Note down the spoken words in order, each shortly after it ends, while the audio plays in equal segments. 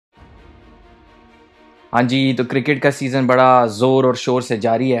हाँ जी, तो क्रिकेट का सीज़न बड़ा ज़ोर और शोर से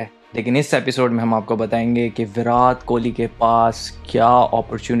जारी है, लेकिन इस एपिसोड में हम आपको बताएंगे कि विराट कोहली के पास क्या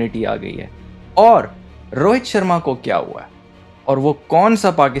अपॉर्चुनिटी आ गई है और रोहित शर्मा को क्या हुआ है और वो कौन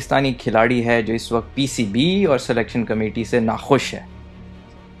सा पाकिस्तानी खिलाड़ी है जो इस वक्त पीसीबी और सिलेक्शन कमेटी से नाखुश है।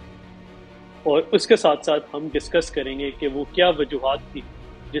 और उसके साथ साथ हम डिस्कस करेंगे कि वो क्या वजूहत थी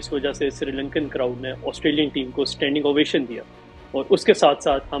जिस वजह से श्रीलंकन क्राउड ने ऑस्ट्रेलियन टीम को स्टैंडिंग ओवेशन दिया। और उसके साथ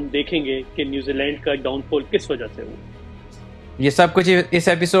साथ हम देखेंगे कि न्यूजीलैंड का डाउनफॉल किस वजह से हुआ। ये सब कुछ इस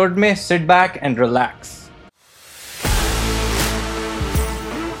एपिसोड में, सिट बैक एंड रिलैक्स।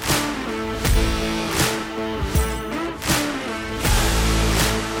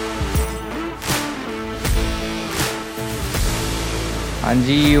 हाँ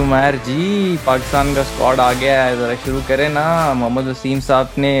जी उमर जी, पाकिस्तान का स्क्वाड आ गया है, जरा शुरू करें ना। मोहम्मद वसीम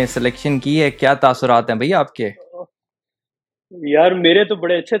साहब ने सिलेक्शन की है, क्या तासुरात हैं भैया आपके? यार मेरे तो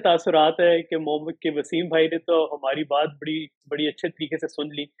बड़े अच्छे तासुरात है कि मोहम्मद के वसीम भाई ने तो हमारी बात बड़ी बड़ी अच्छे तरीके से सुन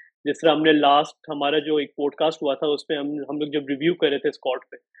ली। जिस तरह हमने लास्ट हमारा जो एक पॉडकास्ट हुआ था उस पे हम लोग जब रिव्यू कर रहे थे स्कॉट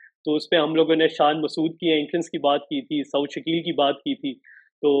पे, तो उस पे हम लोगों ने शान मसूद की एंट्रेंस की बात की थी, सऊद शकील की बात की थी।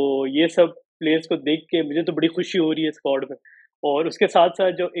 तो ये सब प्लेयर्स को देख के मुझे तो बड़ी खुशी हो रही है स्क्वाड में। और उसके साथ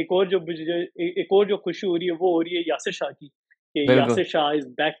साथ जो एक और जो खुशी हो रही है वो हो रही है यासिर शाह की, कि बिल्कुल Yasir Shah is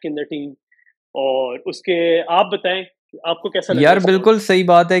back in the team. और उसके आप बताएं आपको कैसा लग रहा यार, है स्क्वाड। बिल्कुल सही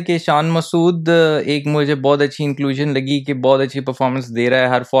बात है कि शान मसूद एक मुझे बहुत अच्छी इंक्लूजन लगी कि बहुत अच्छी परफॉर्मेंस दे रहा है,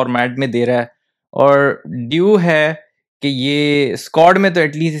 हर फॉर्मेट में दे रहा है और ड्यू है कि ये स्क्वाड में तो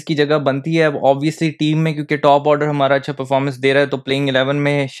एटलीस्ट इसकी जगह बनती है। अब ऑब्वियसली टीम में क्योंकि टॉप ऑर्डर हमारा अच्छा परफॉर्मेंस दे रहा है तो प्लेइंग 11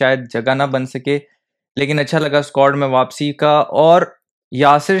 में शायद जगह ना बन सके, लेकिन अच्छा लगा स्क्वाड में वापसी का। और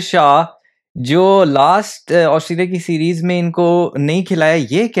यासिर शाह जो लास्ट ऑस्ट्रेलिया की सीरीज में इनको नहीं खिलाया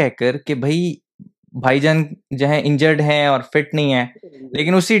ये कहकर कि भाईजान जो है इंजर्ड हैं और फिट नहीं है,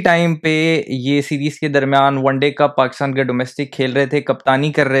 लेकिन उसी टाइम पे ये सीरीज के दरमियान वनडे कप पाकिस्तान के डोमेस्टिक खेल रहे थे,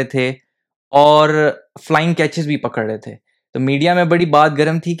 कप्तानी कर रहे थे और फ्लाइंग कैचेस भी पकड़ रहे थे। तो मीडिया में बड़ी बात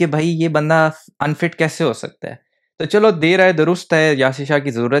गर्म थी कि भाई ये बंदा अनफिट कैसे हो सकता है। तो चलो दे रहा है, दुरुस्त है, यासिर शाह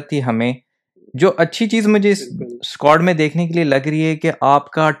की जरूरत थी हमें। जो अच्छी चीज मुझे इस बिल्कुल। स्क्वाड में देखने के लिए लग रही है कि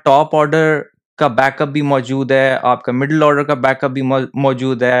आपका टॉप ऑर्डर का बैकअप भी मौजूद है, आपका मिडिल ऑर्डर का बैकअप भी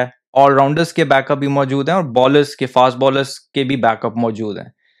मौजूद है, ऑलराउंडर्स के बैकअप भी मौजूद हैं और बॉलर्स के, फास्ट बॉलर्स के भी बैकअप मौजूद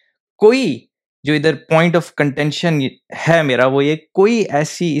हैं। कोई जो इधर पॉइंट ऑफ कंटेंशन है मेरा वो ये, कोई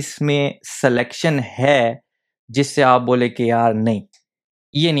ऐसी इसमें सिलेक्शन है जिससे आप बोले कि यार नहीं,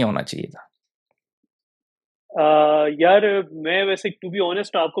 ये नहीं होना चाहिए था। यार मैं वैसे टू बी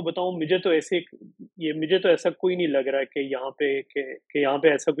ऑनेस्ट आपको बताऊं, मुझे तो ऐसा कोई नहीं लग रहा है कि यहाँ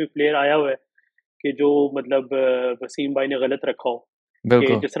पे ऐसा कोई प्लेयर आया हुआ है कि जो मतलब वसीम भाई ने गलत रखा हो। कि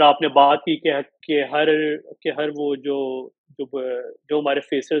बिल्कुल जिस तरह आपने बात की कि हर वो जो जो हमारे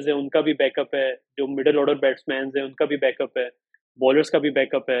फेसर्स हैं उनका भी बैकअप है, जो मिडिल ऑर्डर बैट्समैन हैं उनका भी बैकअप है, बॉलर्स का भी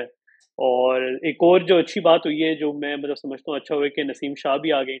बैकअप है। और एक और जो अच्छी बात हुई है, जो मैं मतलब समझता हूँ अच्छा हुआ है, कि नसीम शाह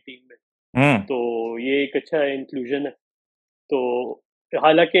भी आ गई टीम में। हम्म। तो ये एक अच्छा इंक्लूजन है। तो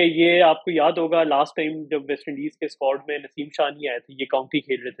हालांकि ये आपको याद होगा लास्ट टाइम जब वेस्ट इंडीज के स्क्वाड में नसीम शाह नहीं आए थे, ये काउंटी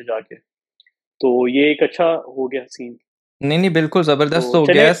खेल रहे थे जाके। तो ये एक अच्छा हो गया सीन। नहीं नहीं, बिल्कुल तो जबरदस्त हो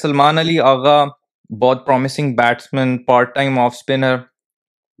गया चले। है। सलमान अली आगा बहुत promising batsman, part time off spinner,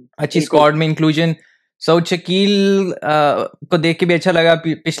 अच्छी बिल्कुल। स्क्वाड में इंक्लूजन। सऊद शकील को देख के भी अच्छा लगा,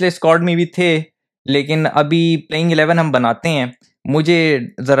 पिछले स्क्वाड में भी थे, लेकिन अभी प्लेइंग 11 हम बनाते हैं,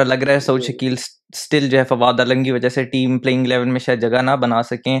 मुझे जरा लग रहा है सऊद शकील स्टिल जो है फवाद आलम की वजह से टीम प्लेइंग 11 में शायद जगह ना बना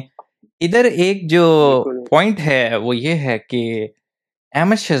सकें। इधर एक जो बिल्कुल। पॉइंट है वो ये है कि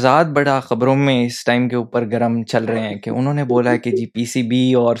अहमद शहजाद बड़ा खबरों में इस टाइम के ऊपर गर्म चल रहे हैं कि उन्होंने बोला है कि जी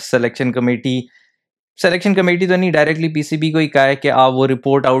पीसीबी और सिलेक्शन कमेटी तो नहीं, डायरेक्टली पीसीबी को ही कहा है कि आप वो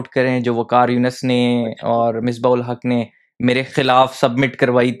रिपोर्ट आउट करें जो वकार यूनस ने अच्छा। और मिसबाउल हक ने मेरे खिलाफ सबमिट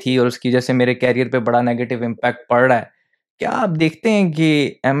करवाई थी और उसकी वजह से मेरे कैरियर पे बड़ा नेगेटिव इम्पैक्ट पड़ रहा है। क्या आप देखते हैं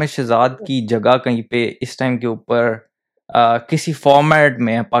कि अहमद शहजाद की जगह कहीं पे इस टाइम के ऊपर किसी फॉर्मेट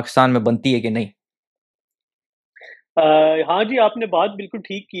में पाकिस्तान में बनती है कि नहीं? हाँ जी, आपने बात बिल्कुल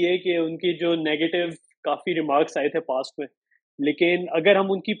ठीक की है कि उनकी जो नेगेटिव काफ़ी रिमार्क्स आए थे पास्ट में। लेकिन अगर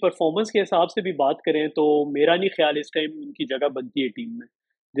हम उनकी परफॉर्मेंस के हिसाब से भी बात करें तो मेरा नहीं ख्याल इस टाइम उनकी जगह बनती है टीम में।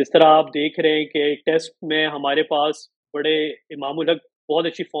 जिस तरह आप देख रहे हैं कि टेस्ट में हमारे पास बड़े इमामुल हक बहुत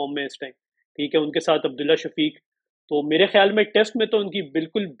अच्छी फॉर्म में है इस टाइम। ठीक है, उनके साथ अब्दुल्ला शफीक। तो मेरे ख्याल में टेस्ट में तो उनकी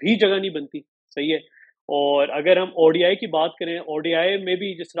बिल्कुल भी जगह नहीं बनती। सही है। और अगर हम ओडीआई की बात करें, ओडीआई में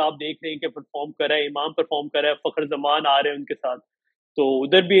भी जिस तरह आप देख रहे हैं कि परफॉर्म कर रहा है, इमाम परफॉर्म कर रहा है, फ़खर जमान आ रहे हैं उनके साथ। तो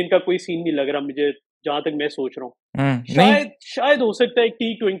उधर भी इनका कोई सीन नहीं लग रहा मुझे, जहाँ तक मैं सोच रहा हूँ। नहीं। शायद शायद हो सकता है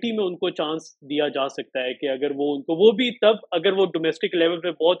T20 में उनको चांस दिया जा सकता है कि अगर वो उनको वो भी तब अगर वो डोमेस्टिक लेवल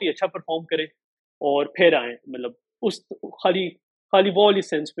पे बहुत ही अच्छा परफॉर्म करे। और फिर आए, मतलब उस खाली खाली वो वाली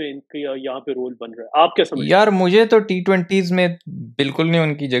सेंस में इनके यहाँ पे रोल बन रहा है। आप क्या समझते यार मुझे तो T20s में बिल्कुल नहीं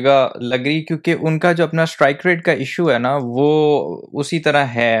उनकी जगह लग रही, क्योंकि उनका जो अपना स्ट्राइक रेट का इशू है ना, वो उसी तरह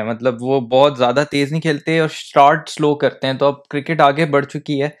है। मतलब वो बहुत ज़्यादा तेज़ नहीं खेलते और स्टार्ट स्लो करते हैं, तो अब क्रिकेट आगे बढ़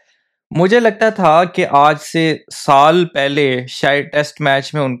चुकी है। मुझे लगता था कि आज से साल पहले शायद टेस्ट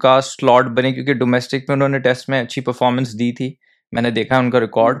मैच में उनका स्लॉट बने, क्योंकि डोमेस्टिक में उन्होंने टेस्ट में अच्छी परफॉर्मेंस दी थी। मैंने देखा है उनका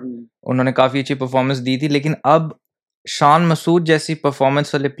रिकॉर्ड, हैं? उन्होंने काफ़ी अच्छी परफॉर्मेंस दी थी। लेकिन अब शान मसूद जैसी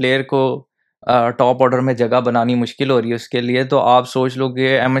परफॉर्मेंस वाले प्लेयर को टॉप ऑर्डर में जगह बनानी मुश्किल हो रही है उसके लिए। तो आप सोच लो कि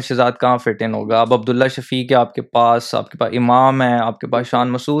अहमद शहजाद कहाँ फिट इन होगा। अब अब्दुल्ला शफीक है आपके पास इमाम है, आपके पास बिल्कुल।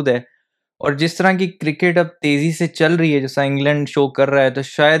 शान मसूद है। और जिस तरह की क्रिकेट अब तेजी से चल रही है, जैसा इंग्लैंड शो कर रहा है, तो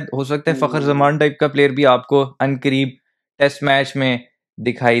शायद हो सकता है फखर हम्म। जमान टाइप का प्लेयर भी आपको अनकरीब टेस्ट मैच में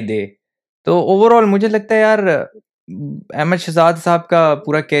दिखाई दे। तो ओवरऑल मुझे लगता है यार, अहमद शहजाद साहब का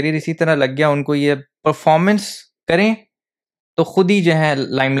पूरा कैरियर इसी तरह लग गया। उनको ये परफॉर्मेंस करें तो खुद ही जो है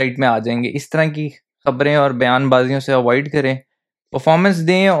लाइमलाइट में आ जाएंगे। इस तरह की खबरें और बयानबाजियों से अवॉइड करें, परफॉर्मेंस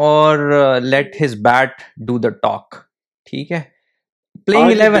दें और let his bat do the talk. ठीक है। प्लेइंग हाँ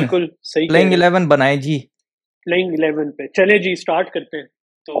जी, इलेवन, बिल्कुल सही कह प्लेइंग रहे हैं। इलेवन बनाए जी। प्लेइंग 11 पे चले जी, स्टार्ट करते हैं।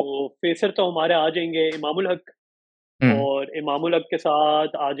 तो पेसर तो हमारे आ जाएंगे इमामुल हक, हम्म। और इमामुल हक के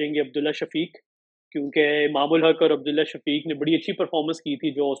साथ आ जाएंगे अब्दुल्ला शफीक, क्योंकि इमामुल हक और अब्दुल्ला शफीक ने बड़ी अच्छी परफॉर्मेंस की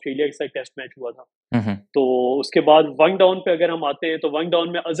थी जो ऑस्ट्रेलिया के साथ टेस्ट मैच हुआ था। हम्म। तो उसके बाद वन डाउन पे अगर हम आते हैं तो वन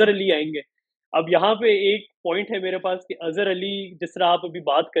डाउन में अजहर अली आएंगे। अब यहाँ पे एक पॉइंट है मेरे पास कि अजहर अली, जिस तरह आप अभी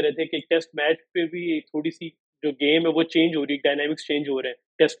बात कर रहे थे कि टेस्ट मैच पे भी थोड़ी सी जो गेम है वो चेंज हो रही है, डायनामिक्स चेंज हो रहे हैं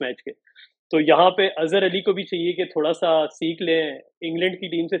टेस्ट मैच के। तो यहाँ पे अजहर अली को भी चाहिए कि थोड़ा सा सीख ले, इंग्लैंड की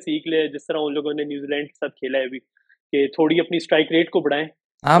टीम से सीख ले, जिस तरह उन लोगों ने न्यूजीलैंड के साथ खेला है अभी, कि थोड़ी अपनी स्ट्राइक रेट को बढ़ाएं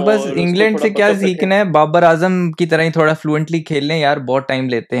हाँ, बस और उसको इंग्लैंड थोड़ा से क्या बकअप रखें। सीखना है, बाबर आजम की तरह ही थोड़ा फ्लुएंटली खेल लें यार, बहुत टाइम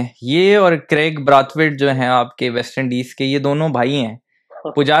लेते हैं ये। और क्रेग ब्राथवेट जो हैं आपके वेस्ट इंडीज के, ये दोनों भाई हैं।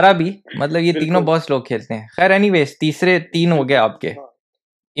 पुजारा भी, मतलब ये तीनों बिल्कुल। बहुत स्लो खेलते हैं। खैर एनीवेज, तीसरे तीन हो गए बिल्कुल। आपके, हाँ,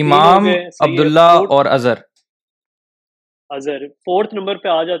 तीन हो इमाम, गए, सही है। अब्दुल्ला फोर्थ, और अजहर। अजहर फोर्थ नंबर पे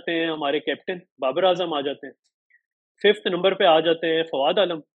आ जाते हैं, हमारे कैप्टन बाबर आजम आ जाते हैं। फिफ्थ नंबर पे आ जाते हैं फवाद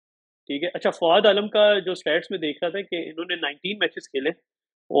आलम। ठीक है। अच्छा, फवाद आलम का जो स्टैट्स में देख रहा था कि इन्होंने 19 मैचेस खेले,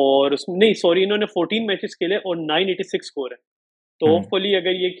 और उसमें नहीं, सॉरी, इन्होंने 14 मैचेस खेले और 986 स्कोर है। तो हम्म। होपफुली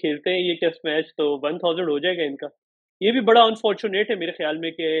अगर ये खेलते हैं ये टेस्ट मैच तो 1000 हो जाएगा इनका। ये भी बड़ा अनफॉर्चुनेट है मेरे ख्याल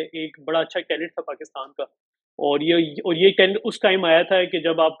में कि एक बड़ा अच्छा टैलेंट था पाकिस्तान का, और ये टैलेंट उस टाइम आया था कि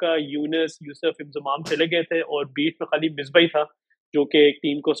जब आपका यूनुस यूसुफ इंजमाम चले गए थे और बीच में खाली मिसबाही था जो कि एक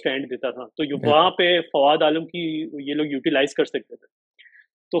टीम को स्टैंड देता था, तो वहाँ बिल्कुल। पे फवाद आलम की ये लोग यूटिलाइज कर सकते थे।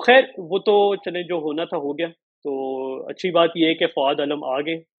 तो खैर वो तो चले, जो होना था हो गया। तो अच्छी बात ये है कि फवाद आलम आ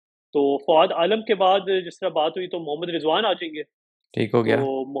गए। तो फवाद आलम के बाद जिस तरह बात हुई तो मोहम्मद रिजवान आ जाएंगे। ठीक हो तो गया।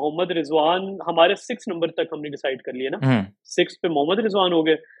 मोहम्मद रिजवान हमारे 6 नंबर तक हमने डिसाइड कर लिया ना। हम्म। 6 पे मोहम्मद रिजवान हो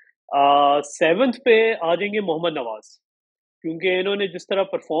गए। 7th पे आ जाएंगे मोहम्मद नवाज, क्योंकि इन्होंने जिस तरह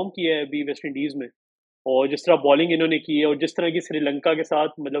परफॉर्म किया है अभी वेस्ट इंडीज में, और जिस तरह बॉलिंग इन्होंने की है, और जिस तरह की श्रीलंका के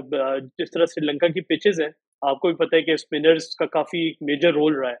साथ, मतलब जिस तरह श्रीलंका की पिचेस हैं, आपको भी पता है कि स्पिनर्स का काफी मेजर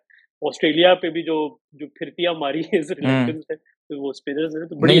रोल रहा है। ऑस्ट्रेलिया पे भी जो जो फिरतियां मारी है हम्म। श्रीलंकन से, तो वो स्पिनर्स हैं,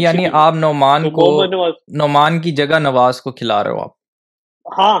 तो बड़ी नहीं, अच्छी यानी थी वो। आप नोमान तो को, मोहम्मद नवाज, नोमान की जगह नवाज को खिला रहे हो आप।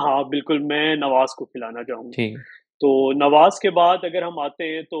 हाँ हाँ बिल्कुल, मैं नवाज को खिलाना चाहूंगा। ठीक। तो नवाज के बाद अगर हम आते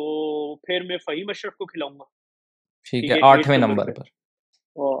हैं तो फिर मैं फ़हीम अशरफ को खिलाऊंगा। ठीक ठीक है, है, 8 8वें नंबर नंबर पे। पर।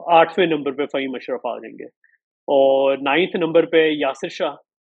 और 8वें नंबर पे फ़हीम अशरफ आ जाएंगे। और 9th नंबर पे यासिर शाह।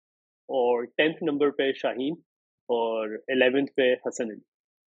 और 10th नंबर पे शाहीन। और 11th पे हसन अली।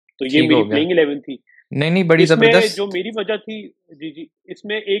 तो ये ठीक मेरी हो गया। प्लेइंग 11 थी। नहीं नहीं, बड़ी इसमें जो जबरदस्त। मेरी वजह थी, जी जी,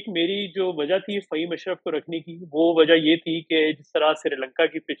 इसमें एक मेरी जो वजह थी फ़हीम अशरफ को रखने की, वो वजह ये थी कि जिस तरह श्रीलंका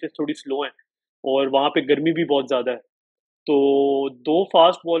की पिचेस थोड़ी स्लो हैं और वहाँ पे गर्मी भी बहुत ज़्यादा है। तो दो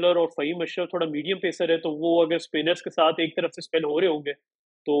फास्ट बॉलर और फ़हीम अशरफ थोड़ा मीडियम पेसर है, तो वो अगर स्पिनर्स के साथ एक तरफ से स्पेल हो रहे होंगे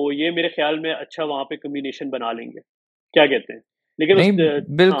तो ये मेरे ख्याल में अच्छा वहाँ पे कम्बिनेशन बना लेंगे। क्या कहते हैं? लेकिन नहीं, हाँ,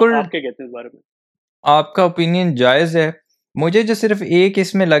 बिल्कुल आप क्या कहते हैं इस बारे में? आपका ओपिनियन जायज़ है। मुझे जो सिर्फ एक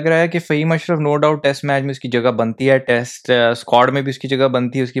इसमें लग रहा है कि Faheem Ashraf no doubt test match में उसकी जगह बनती है, टेस्ट स्क्वाड में भी उसकी जगह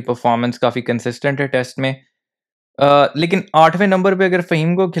बनती है, उसकी परफॉर्मेंस काफ़ी कंसिस्टेंट है टेस्ट में। लेकिन 8वें नंबर पे अगर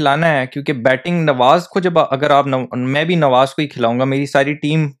फ़हीम को खिलाना है, क्योंकि बैटिंग नवाज को जब अगर आप मैं भी नवाज को ही खिलाऊंगा। मेरी सारी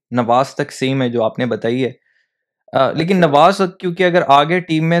टीम नवाज तक सेम है जो आपने बताई है। लेकिन अच्छा। नवाज क्योंकि अगर आगे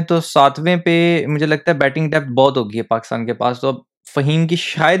टीम में, तो 7वें पे मुझे लगता है बैटिंग डेप्थ बहुत होगी है पाकिस्तान के पास। तो अब फ़हीम की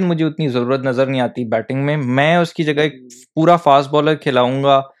शायद मुझे उतनी ज़रूरत नज़र नहीं आती बैटिंग में। मैं उसकी जगह एक हम्म। पूरा फास्ट बॉलर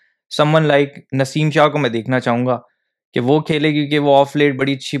खिलाऊंगा। समवन लाइक नसीम शाह को मैं देखना चाहूँगा कि वो खेले, क्योंकि वो ऑफ लेट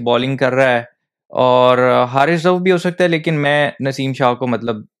बड़ी अच्छी बॉलिंग कर रहा है। और हारिस रऊफ भी हो सकता है, लेकिन मैं नसीम शाह को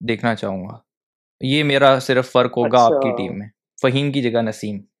मतलब देखना चाहूँगा। ये मेरा सिर्फ फर्क होगा अच्छा, आपकी टीम में, फहीम की जगह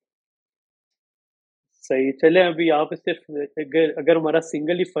नसीम। सही। चले, अभी आप इससे अगर अगर हमारा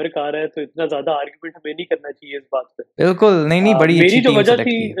सिंगल ही फर्क आ रहा है तो इतना ज्यादा आर्ग्यूमेंट हमें नहीं करना चाहिए इस बात पे। बिल्कुल, नहीं नहीं, बड़ी अच्छी मेरी जो टीम वजह सेलेक्ट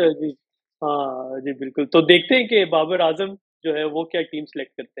थी, की है। जी, हाँ जी बिल्कुल। तो देखते हैं कि बाबर आजम जो है वो क्या टीम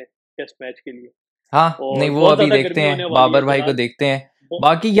सेलेक्ट करते हैं टेस्ट मैच के लिए। हाँ, नहीं और वो बहुत अभी ज्यादा देखते गर्मी होने हैं, वाली है बाबर भाई को फिलहाल। देखते हैं। वो-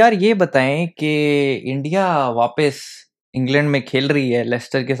 बाकी यार ये बताएं कि इंडिया वापस इंग्लैंड में खेल रही है,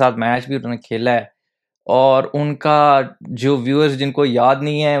 लेस्टर के साथ मैच भी उन्होंने खेला है। और उनका, जो व्यूअर्स जिनको याद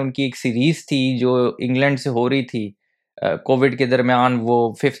नहीं है, उनकी एक सीरीज थी जो इंग्लैंड से हो रही थी कोविड के दरमियान, वो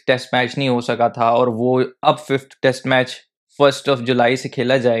फिफ्थ टेस्ट मैच नहीं हो सका था, और वो अब फिफ्थ टेस्ट मैच 1 जुलाई से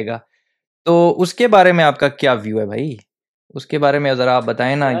खेला जाएगा। तो उसके बारे में आपका क्या व्यू है भाई? उसके बारे में ज़रा आप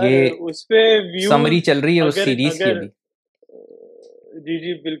बताएं ना। यार ये उस पे व्यूज, समरी चल रही है उस अगर सीरीज की अगर अभी। जी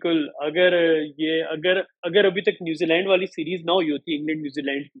जी बिल्कुल। अगर ये अगर अगर अभी तक न्यूजीलैंड वाली सीरीज ना हुई होती, इंग्लैंड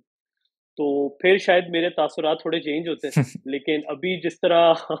न्यूजीलैंड की, तो फिर शायद मेरे तासुरात थोड़े चेंज होते। लेकिन अभी जिस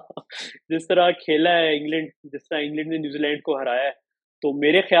तरह जिस तरह खेला है इंग्लैंड, जिस तरह इंग्लैंड ने न्यूजीलैंड को हराया है, तो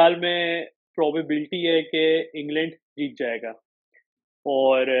मेरे ख्याल में प्रोबेबिलिटी है कि इंग्लैंड जीत जाएगा।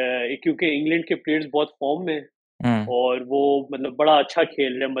 और क्योंकि इंग्लैंड के प्लेयर्स बहुत फॉर्म में हैं, हम्म। और वो मतलब बड़ा अच्छा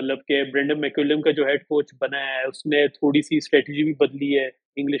खेल रहे हैं। मतलब कि ब्रेंडन मैकुलम का जो हेड कोच बना है, उसने थोड़ी सी स्ट्रेटजी भी बदली है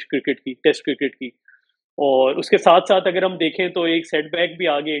इंग्लिश क्रिकेट की, टेस्ट क्रिकेट की। और उसके साथ साथ अगर हम देखें तो एक सेटबैक भी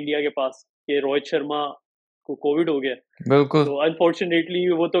आ गया इंडिया के पास, कि रोहित शर्मा को कोविड हो गया। बिल्कुल। तो अनफॉर्चुनेटली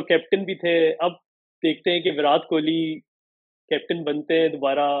वो तो कैप्टन भी थे। अब देखते हैं कि विराट कोहली कैप्टन बनते हैं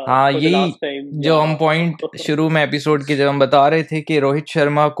दोबारा हाँ, फॉर द यही लास्ट टाइम, जो या हम पॉइंट शुरू में एपिसोड के जब हम बता रहे थे कि रोहित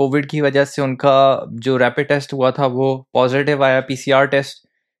शर्मा कोविड की वजह से उनका जो रैपिड टेस्ट हुआ था वो पॉजिटिव आया, पीसीआर टेस्ट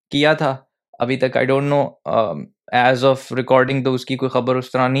किया था। अभी तक I don't know, as of recording तो उसकी कोई खबर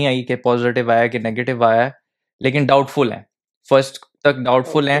उस तरह नहीं आई कि पॉजिटिव आया कि नेगेटिव आया है, लेकिन डाउटफुल है, फर्स्ट तक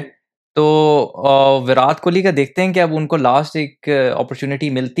डाउटफुल हैं। ओके। तो विराट कोहली का देखते हैं कि अब उनको लास्ट एक अपॉर्चुनिटी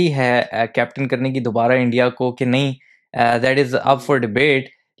मिलती है कैप्टन करने की दोबारा इंडिया को कि नहीं, that is up for debate.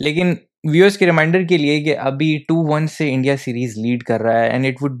 लेकिन व्यूअर्स के रिमाइंडर के लिए कि अभी 2-1 से इंडिया सीरीज लीड कर रहा है, and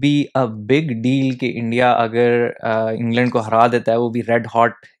it would be a big deal कि इंडिया अगर इंग्लैंड को हरा देता है, वो भी रेड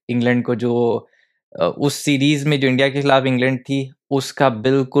हॉट इंग्लैंड को, जो उस सीरीज में जो इंडिया के खिलाफ इंग्लैंड थी, उसका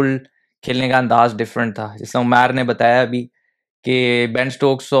बिल्कुल खेलने का अंदाज डिफरेंट था। जैसे उमर ने बताया अभी कि बेन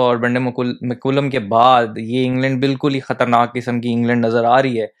स्टोक्स और ब्रेंडन मैकुलम के बाद ये इंग्लैंड बिल्कुल ही खतरनाक किस्म की इंग्लैंड नज़र आ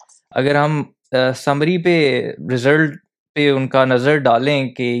रही है। अगर हम समरी पे, रिजल्ट पे उनका नज़र डालें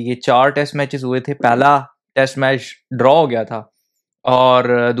कि ये 4 टेस्ट मैचेस हुए थे, पहला टेस्ट मैच ड्रॉ हो गया था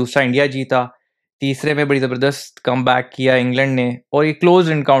और दूसरा इंडिया जीता, तीसरे में बड़ी ज़बरदस्त कम बैक किया इंग्लैंड ने, और ये क्लोज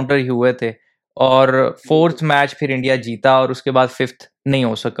इनकाउंटर ही हुए थे। और बिल्कुल फोर्थ मैच फिर इंडिया जीता, और उसके बाद फिफ्थ नहीं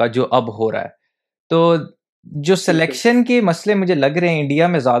हो सका जो अब हो रहा है। तो जो बिल्कुल। सिलेक्शन के मसले मुझे लग रहे हैं इंडिया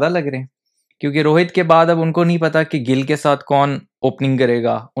में ज़्यादा लग रहे हैं, क्योंकि रोहित के बाद अब उनको नहीं पता कि गिल के साथ कौन ओपनिंग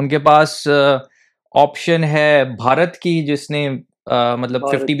करेगा। उनके पास ऑप्शन है भारत की, जिसने मतलब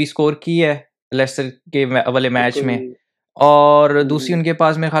भारत, 50 भी स्कोर की है लेस्टर के वाले मैच बिल्कुल। में। और दूसरी हम्म, उनके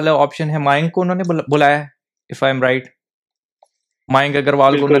पास मेरे ख्याल है ऑप्शन है, मयंक को उन्होंने बुलाया है, if I am right. Mayank Agarwal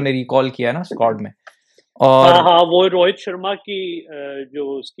को बिल्कुल। उन्होंने रिकॉल किया है ना स्क्वाड में। हाँ और हाँ, वो रोहित शर्मा की जो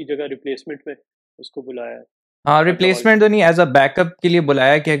उसकी जगह रिप्लेसमेंट में उसको बुलाया है, हाँ, अग्रवाल रिप्लेसमेंट को। तो नहीं, एज अ बैकअप के लिए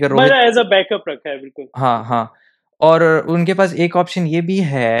बुलाया कि अगर मैंने रोहित। एज अ बैकअप रखा है, बिल्कुल हाँ बिल्कुल। हाँ। और उनके पास एक ऑप्शन ये भी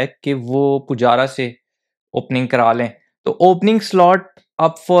है कि वो पुजारा से ओपनिंग करा लें। तो opening slot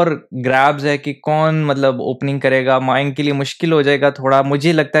up for grabs है कि कौन मतलब ओपनिंग करेगा। माइंग के लिए मुश्किल हो जाएगा थोड़ा,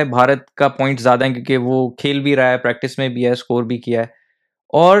 मुझे लगता है भारत का पॉइंट ज़्यादा है क्योंकि वो खेल भी रहा है, प्रैक्टिस में भी है, स्कोर भी किया है।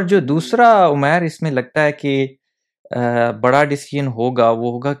 और जो दूसरा हम्म, उमर इसमें लगता है कि बड़ा डिसीजन होगा,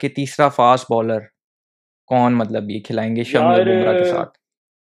 वो होगा कि तीसरा फास्ट बॉलर कौन मतलब ये खिलाएंगे शमी और यार बुमराह के साथ।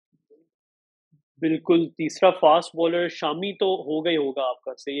 बिल्कुल, तीसरा फास्ट बॉलर शामी तो होगा ही होगा,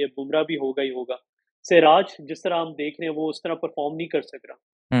 आपका सही है, बुमराह भी होगा ही होगा। सिराज जिस तरह हम देख रहे हैं वो उस तरह परफॉर्म नहीं कर सक रहा।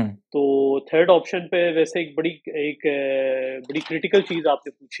 हम्म। तो थर्ड ऑप्शन पे वैसे बड़ी क्रिटिकल चीज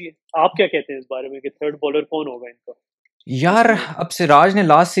आपने पूछी है। आप क्या कहते हैं इस बारे में कि थर्ड बॉलर कौन होगा इनका यार तीसरे में? अब सिराज ने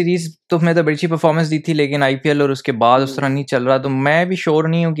लास्ट सीरीज तो में तो बड़ी अच्छी परफॉर्मेंस दी थी, लेकिन आईपीएल और उसके बाद उस तरह हम्म, नहीं चल रहा, तो मैं भी श्योर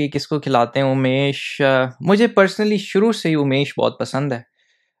नहीं हूँ कि किसको खिलाते हैं। उमेश, मुझे पर्सनली शुरू से ही उमेश बहुत पसंद है।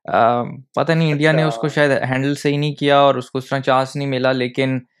 पता नहीं इंडिया अच्छा। ने उसको शायद हैंडल सही नहीं किया और उसको उस तरह चांस नहीं मिला,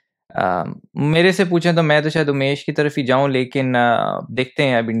 लेकिन मेरे से पूछें तो मैं तो शायद उमेश की तरफ ही जाऊं, लेकिन देखते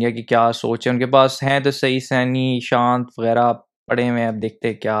हैं अब इंडिया की क्या सोच है। उनके पास हैं तो सही, सैनी, शांत वगैरह पड़े हुए हैं, अब देखते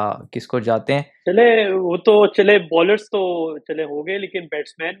हैं क्या किसको जाते हैं। चले, वो तो चले, बॉलर्स तो चले हो गए, लेकिन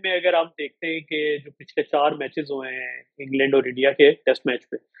बैट्समैन में अगर आप देखते हैं कि जो पिछले 4 मैचेस हुए हैं इंग्लैंड और इंडिया के टेस्ट मैच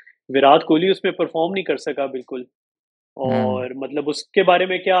पे, विराट कोहली उसमें परफॉर्म नहीं कर सका बिल्कुल। हम्म। और मतलब उसके बारे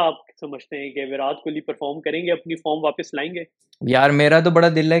में क्या आप समझते हैं कि विराट कोहली परफॉर्म करेंगे, अपनी फॉर्म वापस लाएंगे? यार मेरा तो बड़ा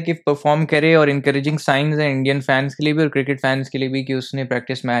दिल है कि परफॉर्म करे, और इनकरेजिंग साइंस है इंडियन फैंस के लिए भी और क्रिकेट फैंस के लिए भी कि उसने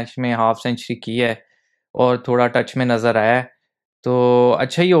प्रैक्टिस मैच में हाफ सेंचुरी की है और थोड़ा टच में नज़र आया है। तो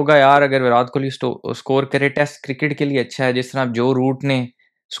अच्छा ही होगा यार अगर विराट कोहली स्कोर करे। टेस्ट क्रिकेट के लिए अच्छा है, जिस तरह जो रूट ने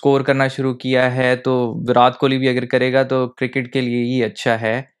स्कोर करना शुरू किया है, तो विराट कोहली भी अगर करेगा तो क्रिकेट के लिए ही अच्छा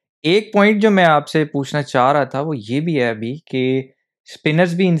है। एक पॉइंट जो मैं आपसे पूछना चाह रहा था वो ये भी है अभी कि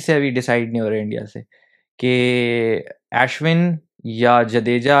स्पिनर्स भी इनसे अभी डिसाइड नहीं हो रहे इंडिया से कि अश्विन या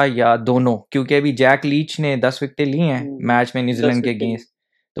जडेजा या दोनों, क्योंकि अभी जैक लीच ने 10 विकेटें ली हैं मैच में 10 न्यूजीलैंड के विकेट लिए। अगेंस्ट।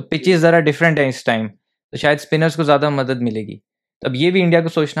 तो पिचेस ज़रा डिफरेंट है इस टाइम, तो शायद स्पिनर्स को ज़्यादा मदद मिलेगी। तो अब ये भी इंडिया को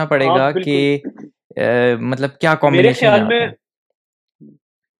सोचना हाँ पड़ेगा कि बिल्कुल। मतलब क्या मेरे कॉम्बिनेशन ख्याल यहाँ पे। में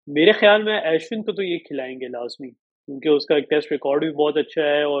मेरे ख्याल में अश्विन को तो ये खिलाएंगे लाजमी, क्योंकि उसका टेस्ट रिकॉर्ड भी बहुत अच्छा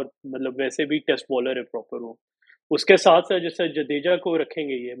है और मतलब वैसे भी टेस्ट बॉलर है प्रॉपर वो। उसके साथ साथ जैसे जडेजा को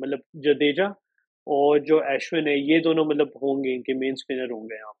रखेंगे, ये मतलब जडेजा और जो अश्विन है ये दोनों मतलब होंगे, इनके मेन स्पिनर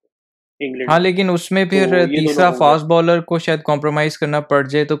होंगे यहाँ पे इंग्लैंड हाँ में। लेकिन उसमें तो फिर ये दोनों तीसरा होंगे। फास्ट बॉलर को शायद कॉम्प्रोमाइज करना पड़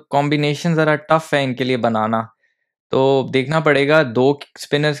जाए, तो कॉम्बिनेशन ज़रा टफ है इनके लिए बनाना। तो देखना पड़ेगा दो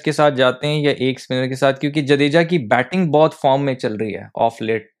स्पिनर्स के साथ जाते हैं या एक स्पिनर के साथ, क्योंकि जडेजा की बैटिंग बहुत फॉर्म में चल रही है ऑफ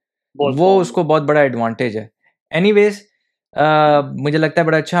लेट। बहुत वो फॉर्म में। उसको बहुत बड़ा एडवांटेज है। एनीवेज मुझे लगता है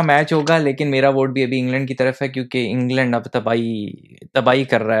बड़ा अच्छा मैच होगा, लेकिन मेरा वोट भी अभी इंग्लैंड की तरफ है, क्योंकि इंग्लैंड अब तबाही तबाही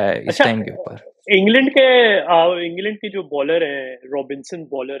कर रहा है इस अच्छा, टाइम के ऊपर। इंग्लैंड के जो बॉलर है, रॉबिन्सन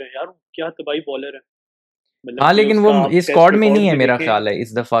बॉलर है यार, क्या तबाही बॉलर है। मतलब हाँ कि लेकिन वो उसका आप इस टेस्ट स्क्वाड में नहीं रिकॉर्ड है भी मेरा देखें ख्याल है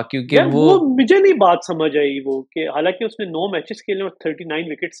इस दफा, क्योंकि यार, वो वो मुझे नहीं बात समझ आई वो, कि हालांकि उसने 9 मैचेस खेले और 39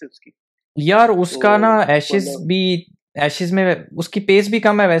 विकेट्स है उसकी। यार तो उसका ना एशेज मतलब भी, एशेज में उसकी पेस भी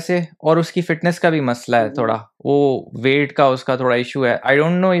कम है वैसे, और उसकी फिटनेस का भी मसला है थोड़ा। वो वेट का उसका थोड़ा इशू है। I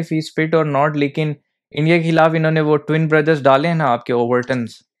don't know if he is fit और नॉट, लेकिन इंडिया के खिलाफ इन्होंने वो ट्विन ब्रदर्स डाले हैं ना आपके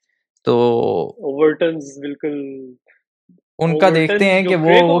ओवर्टन्स, तो ओवर्टन्स बिल्कुल। उनका देखते ओवर्टन हैं जो कि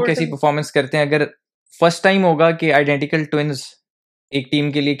क्रेग वो कैसी ओवर्टन। परफॉर्मेंस करते हैं। अगर फर्स्ट टाइम होगा कि आइडेंटिकल ट्विंस एक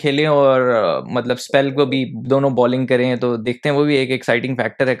टीम के लिए खेलें और मतलब स्पेल को भी दोनों बॉलिंग करें, तो देखते हैं, वो भी एक एक्साइटिंग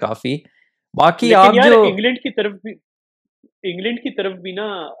फैक्टर है काफी। बाकी लेकिन आप यार जो इंग्लैंड की तरफ भी ना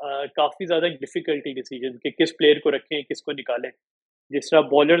काफी ज्यादा डिफिकल्टी डिसीजन कि किस प्लेयर को रखें किसको निकालें। जिस तरह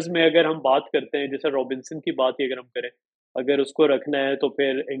बॉलर्स में अगर हम बात करते हैं, जैसे रॉबिन्सन की बात ही अगर हम करें, अगर उसको रखना है तो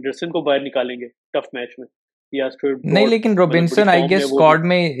फिर एंडरसन को बाहर निकालेंगे टफ मैच में, या फिर नहीं, ब्रॉड लेकिन मतलब बड़ी रॉबिन्सन आई फॉर्म में गेस वो भी स्क्वाड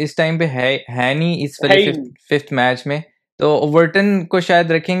में इस टाइम पे है नहीं इस है वाले ही फिफ्थ नहीं। फिफ्थ मैच में। तो ओवर्टन को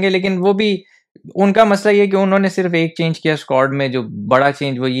शायद रखेंगे, लेकिन वो भी उनका मसला ये है कि उन्होंने सिर्फ एक चेंज किया स्क्वाड में। जो बड़ा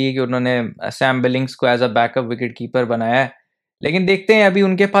चेंज वो ये है कि उन्होंने सैम बिलिंग्स को as a backup wicket keeper बनाया है। लेकिन देखते हैं, अभी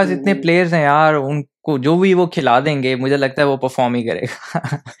उनके पास इतने हम्म, प्लेयर्स हैं यार, उनको जो भी वो खिला देंगे मुझे लगता है वो परफॉर्म ही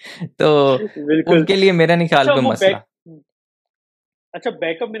करेगा। तो बिल्कुल। उनके लिए मेरा नहीं ख्याल अच्छा कोई वो मसला। अच्छा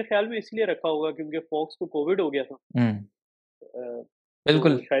बैकअप मेरे ख्याल में इसलिए रखा होगा क्योंकि फॉक्स को कोविड हो गया था। हम्म, अ,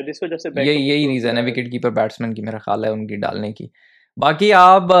 बिल्कुल। तो शायद इस वजह से यही बैकअप यही उसको रीजन है बुलाया विकेट गया। कीपर बैट्समैन की, मेरा ख्याल है उनकी डालने की। बाकी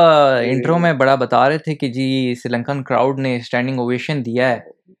आप इंट्रो हम्म, में बड़ा बता रहे थे कि जी श्रीलंकन क्राउड ने स्टैंडिंग ओवेशन दिया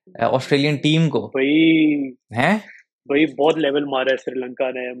है ऑस्ट्रेलियन टीम को, भाई हैं। भाई बहुत लेवल मारा है श्रीलंका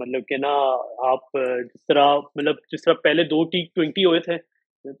ने, मतलब कि ना, आप जिस तरह पहले 2T20 हुए थे,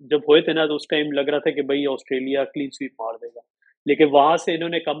 जब हुए थे ना, तो उस टाइम लग रहा था कि भाई ऑस्ट्रेलिया क्लीन स्वीप मार देगा। लेकिन वहां से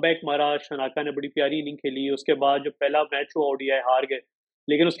इन्होंने कमबैक मारा, शनाका ने बड़ी प्यारी इनिंग खेली, उसके बाद जो पहला मैच हुआ ओडीआई हार गए,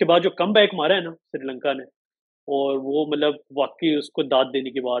 लेकिन उसके बाद जो कमबैक मारा है ना श्रीलंका ने, और वो मतलब वाकई उसको दाद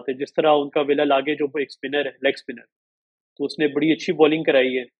देने की बात है। जिस तरह उनका विला आगे जो एक स्पिनर है, लेग स्पिनर, तो उसने बड़ी अच्छी बॉलिंग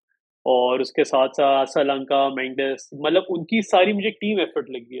कराई है। और उसके साथ साथ श्रीलंका, मेंडिस, मतलब उनकी सारी मुझे टीम एफर्ट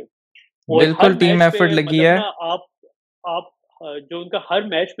लगी है। और हर बिल्कुल टीम मैच पे एफर्ट लगी मतलब है। ना, आप जो उनका हर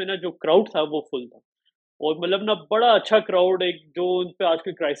मैच में ना जो क्राउड था वो फुल था। और मतलब ना बड़ा अच्छा क्राउड, एक जो उन पे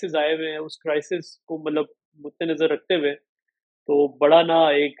आजकल क्राइसिस आए हुए हैं उस क्राइसिस को मतलब मद्देनजर रखते हुए, तो बड़ा ना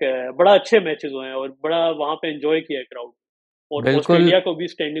एक बड़ा अच्छे मैचेस हुए हैं और बड़ा वहां पे एंजॉय किया है क्राउड। और बिल्कुल। ऑस्ट्रेलिया को भी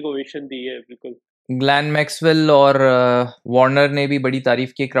स्टैंडिंग ओवेशन दी है बिल्कुल। ग्लैन मैक्सवेल और वार्नर ने भी बड़ी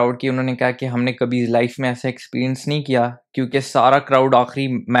तारीफ की क्राउड की। उन्होंने कहा कि हमने कभी लाइफ में ऐसा एक्सपीरियंस नहीं किया, क्योंकि सारा क्राउड आखिरी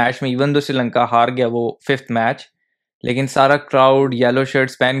मैच में, इवन दो श्रीलंका हार गया वो फिफ्थ मैच, लेकिन सारा क्राउड येलो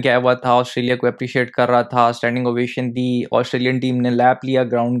शर्ट्स पहन के आया हुआ था, ऑस्ट्रेलिया को अप्रिशिएट कर रहा था, स्टैंडिंग ओवेशन दी, ऑस्ट्रेलियन टीम ने लैप लिया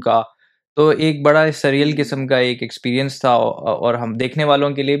ग्राउंड का। तो एक बड़ा सरियल किस्म का एक एक्सपीरियंस था, और हम देखने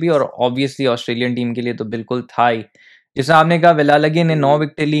वालों के लिए भी, और ऑब्वियसली ऑस्ट्रेलियन टीम के लिए तो बिल्कुल था ही। जैसा आपने कहा वेलालगी ने 9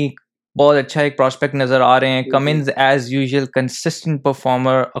 विकेट ली, बहुत अच्छा एक प्रॉस्पेक्ट नजर आ रहे हैं। बिल्कुल। Cummins as usual consistent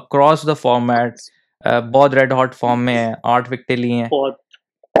performer across the format, बहुत रेड हॉट फॉर्म में है, 8 विकेटें ली हैं। बहुत।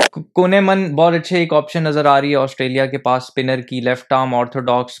 कोनेमन बहुत अच्छे एक ऑप्शन नजर आ रही है ऑस्ट्रेलिया के पास स्पिनर की, लेफ्ट आर्म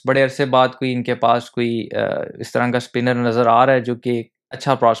ऑर्थोडॉक्स। बड़े अरसे बाद कोई इनके पास कोई इस तरह का स्पिनर नजर आ रहा है जो कि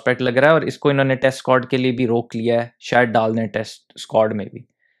अच्छा प्रॉस्पेक्ट लग रहा है, और इसको इन्होंने टेस्ट स्क्वाड के लिए भी रोक लिया है, शायद डाल दें टेस्ट स्क्वाड में भी।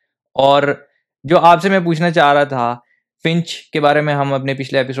 और जो आपसे मैं पूछना चाह रहा था, फिंच के बारे में हम अपने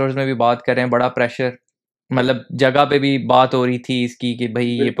पिछले एपिसोड्स में भी बात कर रहे हैं, बड़ा प्रेशर, मतलब जगह पे भी बात हो रही थी इसकी कि भाई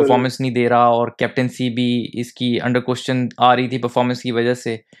ये बिल्कुल। परफॉर्मेंस नहीं दे रहा, और कैप्टेंसी भी इसकी अंडर क्वेश्चन आ रही थी परफॉर्मेंस की वजह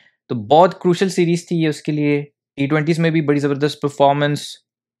से। तो बहुत क्रूशल सीरीज थी ये उसके लिए, T20s में भी बड़ी ज़बरदस्त परफॉर्मेंस,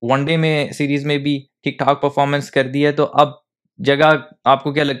 वनडे में सीरीज में भी ठीक ठाक परफॉर्मेंस कर दी है। तो अब जगह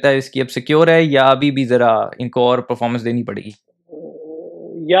आपको क्या लगता है इसकी अब सिक्योर है, या अभी भी ज़रा इनको और परफॉर्मेंस देनी पड़ेगी?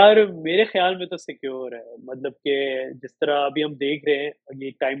 यार मेरे ख्याल में तो सिक्योर है, मतलब कि जिस तरह अभी हम देख रहे हैं, ये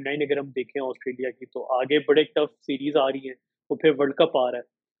टाइमलाइन अगर हम देखें ऑस्ट्रेलिया की, तो आगे बड़े टफ सीरीज आ रही है, तो फिर वर्ल्ड कप आ रहा है।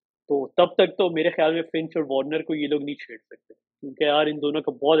 तो तब तक तो मेरे ख्याल में फिंच और वार्नर को ये लोग नहीं छेड़ सकते, क्योंकि यार इन दोनों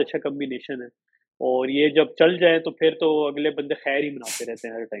का बहुत अच्छा कॉम्बिनेशन है। और ये जब चल जाए तो फिर तो अगले बंदे खैर ही मनाते रहते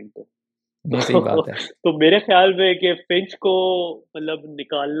हैं हर टाइम पे। नहीं, सही तो बात है। तो मेरे ख्याल में कि फिंच को मतलब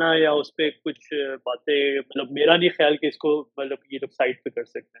निकालना या उस पे कुछ बातें, मतलब मेरा नहीं ख्याल कि इसको मतलब ये लोग साइड पे कर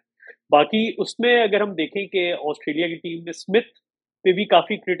सकते हैं। बाकी उसमें अगर हम देखें कि ऑस्ट्रेलिया की टीम में स्मिथ पे भी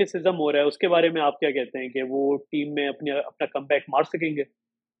काफी क्रिटिसिज्म हो रहा है, उसके बारे में आप क्या कहते हैं कि वो टीम में अपने अपना कमबैक मार सकेंगे?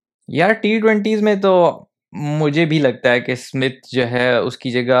 यार T20s में तो मुझे भी लगता है कि स्मिथ जो है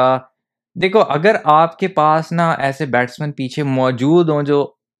उसकी जगह, देखो अगर आपके पास ना ऐसे बैट्समैन पीछे मौजूद हों जो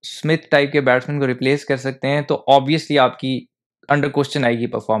स्मिथ टाइप के बैट्समैन को रिप्लेस कर सकते हैं, तो ऑब्वियसली आपकी अंडर क्वेश्चन आएगी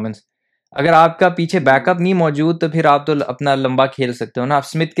परफॉर्मेंस। अगर आपका पीछे हम्म। बैकअप नहीं मौजूद तो फिर आप तो अपना लंबा खेल सकते हो ना। अब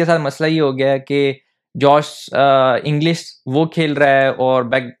स्मिथ के साथ मसला ये हो गया है कि जॉश इंग्लिश वो खेल रहा है और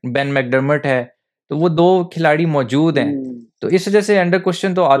बेन मैकडर्मट है, तो वो दो खिलाड़ी मौजूद हैं। हम्म। तो इस वजह से अंडर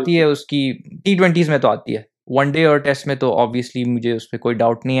क्वेश्चन तो आती है बिल्कुल। उसकी, T20s में तो आती है, वनडे और टेस्ट में तो ऑब्वियसली मुझे उस पर कोई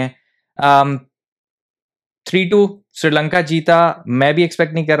डाउट नहीं है। 3-2 श्रीलंका जीता, मैं भी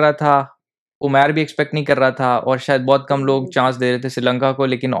एक्सपेक्ट नहीं कर रहा था, उमर भी एक्सपेक्ट नहीं कर रहा था, और शायद बहुत कम लोग चांस दे रहे थे श्रीलंका को,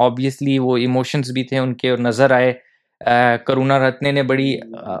 लेकिन ऑब्वियसली वो इमोशंस भी थे उनके और नज़र आए। करुणा रत्ने ने बड़ी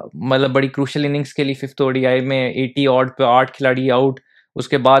हम्म। मतलब बड़ी क्रूशल इनिंग्स खेली, फिफ्थ ओडीआई में 80 ऑड पे 8 खिलाड़ी आउट,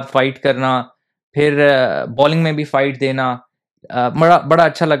 उसके बाद फाइट करना, फिर बॉलिंग में भी फाइट देना, बड़ा बड़ा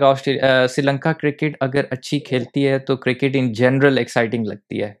अच्छा लगा। श्रीलंका क्रिकेट अगर अच्छी खेलती है तो क्रिकेट इन जनरल एक्साइटिंग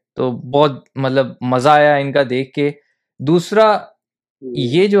लगती है, तो बहुत मतलब मज़ा आया इनका देख के। दूसरा, हम्म।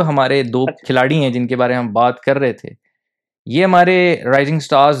 ये जो हमारे दो अच्छा। खिलाड़ी हैं जिनके बारे में हम बात कर रहे थे, ये हमारे राइजिंग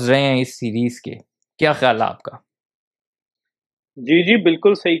स्टार्स रहे हैं इस सीरीज के, क्या ख्याल है आपका? जी, जी,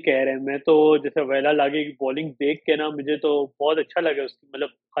 बिल्कुल सही कह रहे हैं। मैं तो जैसे वेला लागे की बॉलिंग देख के ना, मुझे तो बहुत अच्छा लगा उसकी, मतलब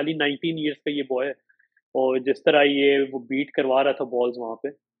खाली 19 इयर्स का ये बॉय है, और जिस तरह ये वो बीट करवा रहा था बॉल्स वहाँ पे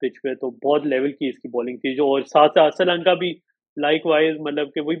पिच पे, तो बहुत लेवल की इसकी बॉलिंग थी। जो और साथ-साथ श्रीलंका भी लाइकवाइज़,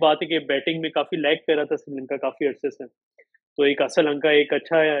 मतलब कि वही बात है कि बैटिंग में काफ़ी लैग कर रहा था श्रीलंका काफ़ी अरसे से। तो एक श्रीलंका एक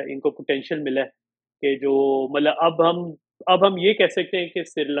अच्छा इनको पोटेंशियल मिला है कि जो मतलब अब हम ये कह सकते हैं कि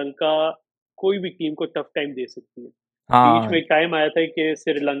श्रीलंका कोई भी टीम को टफ टाइम दे सकती है। बीच हाँ, में एक टाइम आया था कि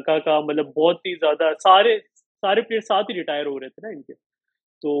श्रीलंका का मतलब बहुत ही ज़्यादा सारे सारे प्लेयर साथ ही रिटायर हो रहे थे ना इनके।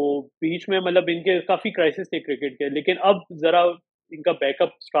 तो बीच में मतलब इनके काफ़ी क्राइसिस थे क्रिकेट के, लेकिन अब ज़रा इनका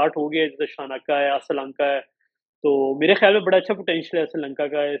बैकअप स्टार्ट हो गया है, जैसे श्रीलंका है, श्रीलंका है। तो मेरे ख्याल में बड़ा अच्छा पोटेंशियल है श्रीलंका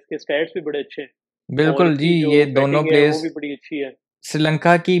का, इसके स्टैट्स भी बड़े अच्छे हैं, और बिल्कुल जी, इसकी जो ये दोनों बैटिंग है वो प्लेयर्स, भी बड़ी अच्छी है।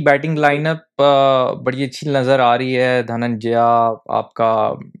 श्रीलंका की बैटिंग तो लाइनअप बड़ी अच्छी नज़र आ रही है। धनंजया,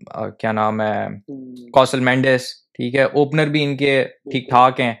 आपका क्या नाम है, हुँ, कौशल मेंडिस, ठीक है, ओपनर भी इनके ठीक बिल्कुल।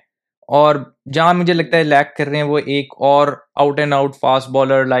 ठाक हैं। और जहाँ मुझे लगता है हुँ, लैक कर रहे हैं वो एक और out and out fast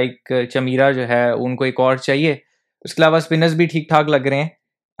bowler like Chameera जो है, उनको एक और चाहिए। उसके अलावा स्पिनर्स भी ठीक ठाक लग रहे हैं।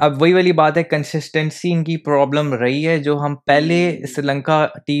 अब वही वाली बात है, कंसिस्टेंसी इनकी प्रॉब्लम रही है, जो हम पहले हुँ, श्रीलंका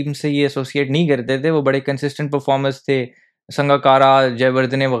टीम से ये एसोसिएट नहीं करते थे, वो बड़े कंसिस्टेंट परफॉर्मर्स थे, संगाकारा,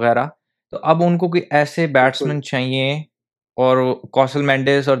 जयवर्धने वगैरह। तो अब उनको कोई ऐसे बिल्कुल। बैट्समैन चाहिए, और कौशल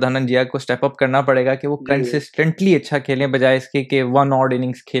मेंडिस और धनंजय को स्टेप अप करना पड़ेगा कि वो जी। कंसिस्टेंटली अच्छा खेलें, बजाय इसके कि वन ऑड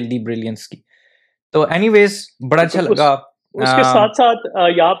इनिंग्स खेल दी ब्रिलियंस की। तो एनीवेज बड़ा अच्छा बिल्कुल, लगा। उसके अम, साथ-साथ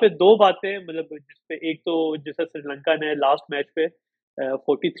यहाँ पे 2 बातें, मतलब जिसपे एक तो जैसे श्रीलंका ने लास्ट मैच पे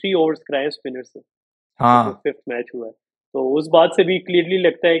 43 ओवर्स कराए स्पिनर से, जब हाँ, 5th मैच हुआ है। तो उस बात से भी क्लियरली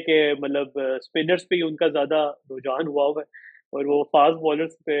लगता है कि मतलब स्पिनर्स पे ही उनका ज़्यादा रुझान हुआ है, और वो फास्ट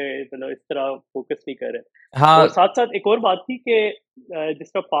बॉलर्स पे मतलब इस तरह फ़ोकस नहीं कर रहे। और हाँ, साथ-साथ एक और बात थी कि जिस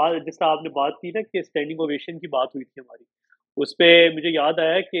तरह आपने बात की ना कि स्टैंडिंग ओवेशन की बात हुई थी हमारी, उसपे मुझे याद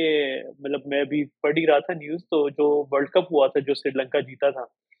आया कि मतलब मैं अभी पढ़ ही रहा था न्यूज़, तो जो वर्ल्ड कप हुआ था, जो श्रीलंका जीता था,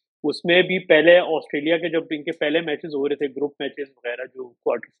 उसमें भी पहले ऑस्ट्रेलिया के जब इनके पहले मैचेज़ हो रहे थे, ग्रुप मैचेज़ वगैरह जो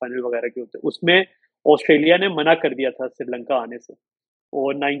क्वार्टर फाइनल वगैरह के होते हैं, उसमें ऑस्ट्रेलिया ने मना कर दिया था श्रीलंका आने से,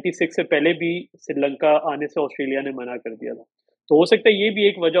 और 96 से पहले भी श्रीलंका आने से ऑस्ट्रेलिया ने मना कर दिया था। तो हो सकता है ये भी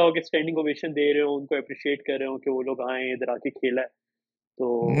एक वजह हो कि स्टैंडिंग ओवेशन दे रहे हो, उनको एप्रिशिएट कर रहे हो कि वो लोग आए, इधर आके खेला है।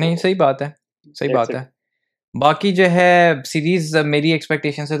 नहीं, तो सही बात है, सही दैट्स बात इट। है। बाकी जो है सीरीज मेरी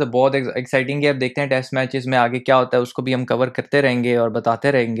एक्सपेक्टेशन से तो बहुत एक्साइटिंग है। अब देखते हैं टेस्ट मैचेस में आगे क्या होता है, उसको भी हम कवर करते रहेंगे और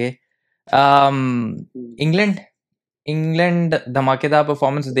बताते रहेंगे। इंग्लैंड इंग्लैंड धमाकेदार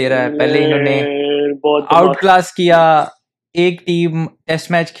परफॉर्मेंस दे रहा है। पहले इन्होंने इंग्लैंड बहुत आउट धमाका। क्लास किया। एक टीम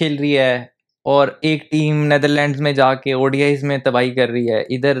टेस्ट मैच खेल रही है और एक टीम नेदरलैंड्स में जाके ओडीआईज में तबाही कर रही है।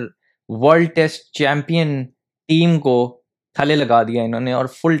 इधर वर्ल्ड टेस्ट चैंपियन टीम को थल्ले लगा दिया इन्होंने, और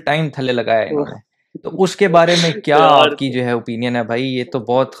फुल टाइम थल्ले लगाया इन्होंने। तो उसके बारे में क्या यार आपकी जो है ओपिनियन है भाई? ये तो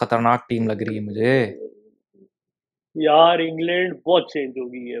बहुत खतरनाक टीम लग रही है मुझे। यार इंग्लैंड बहुत चेंज हो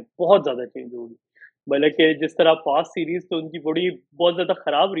गई है, बहुत ज्यादा चेंज हो गई। मतलब कि जिस तरह पास्ट सीरीज तो उनकी बड़ी बहुत ज्यादा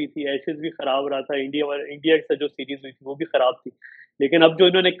खराब रही थी, एशेज भी खराब रहा था, इंडिया से जो सीरीज हुई थी वो भी खराब थी। लेकिन अब जो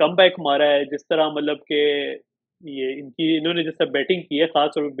इन्होंने कम बैक मारा है, जिस तरह मतलब कि ये इनकी इन्होंने जिस तरह बैटिंग की है,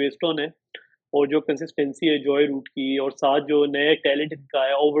 खासतौर पर बेस्टो ने, और जो कंसिस्टेंसी है जॉय रूट की, और साथ जो नए टैलेंट इनका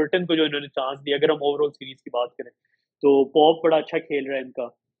है, ओवरटन को जो इन्होंने चांस दिया, अगर हम ओवरऑल सीरीज की बात करें तो पॉप बड़ा अच्छा खेल रहा है इनका।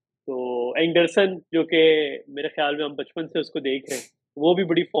 तो एंडरसन जो कि मेरे ख्याल में हम बचपन से उसको देख रहे हैं, वो भी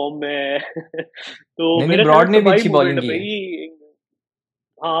बड़ी फॉर्म में है। तो नहीं नहीं, मेरे ख्याल ब्रॉड में ने भी तबाही अच्छी मूवमेंट बॉलिंग है की है। भाई।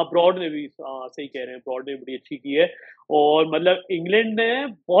 हाँ ब्रॉड ने भी, हाँ सही कह रहे हैं, ब्रॉड ने बड़ी अच्छी की है। और मतलब इंग्लैंड ने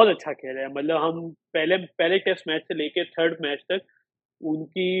बहुत अच्छा खेला है, मतलब हम पहले पहले टेस्ट मैच से लेके थर्ड मैच तक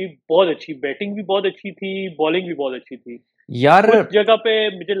उनकी बहुत अच्छी बैटिंग भी बहुत अच्छी थी, बॉलिंग भी बहुत अच्छी थी। यार, कुछ जगह पे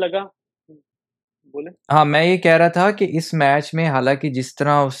मुझे लगा, बोले। हाँ, मैं ये कह रहा था कि इस मैच में हालांकि जिस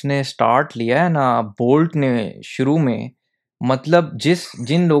तरह उसने स्टार्ट लिया है ना, बोल्ट ने शुरू में, मतलब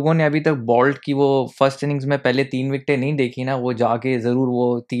जिन लोगों ने अभी तक बोल्ट की वो फर्स्ट इनिंग्स में पहले 3 विकेटें नहीं देखी ना, वो जाके ज़रूर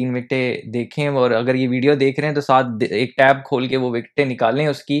वो 3 विकेटें देखें। और अगर ये वीडियो देख रहे हैं तो साथ एक टैब खोल के वो विकेटें निकालें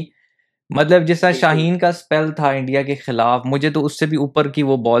उसकी। मतलब जिस तरह बिल्कुल। शाहीन का स्पेल था इंडिया के खिलाफ, मुझे तो उससे भी ऊपर की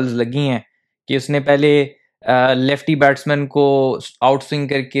वो बॉल्स लगी हैं कि उसने पहले लेफ्टी बैट्समैन को आउट स्विंग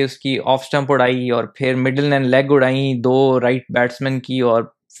करके उसकी ऑफ स्टंप उड़ाई, और फिर मिडिल एंड लेग उड़ाई दो राइट बैट्समैन की,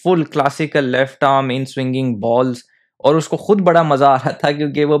 और full classical left arm in swinging balls. और उसको खुद बड़ा मजा आ रहा था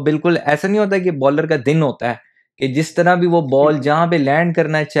क्योंकि वो बिल्कुल ऐसा नहीं होता कि बॉलर का दिन होता है कि जिस तरह भी वो बॉल जहां पे लैंड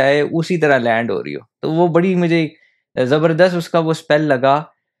करना चाहे उसी तरह लैंड हो रही हो। तो वो बड़ी मुझे जबरदस्त उसका वो स्पेल लगा।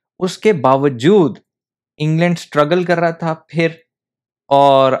 उसके बावजूद इंग्लैंड स्ट्रगल कर रहा था फिर,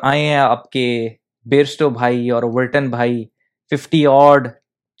 और आए हैं आपके बेयरस्टो भाई और ओवर्टन भाई, 50 ऑड,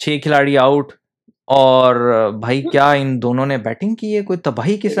 6 खिलाड़ी आउट। और भाई क्या इन दोनों ने बैटिंग की है, कोई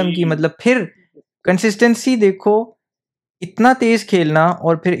तबाही किस्म की। बड़ी मतलब फिर कंसिस्टेंसी देखो, इतना तेज खेलना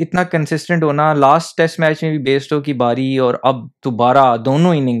और फिर इतना कंसिस्टेंट होना। लास्ट टेस्ट मैच में भी बेयरस्टो की बारी, और अब दोबारा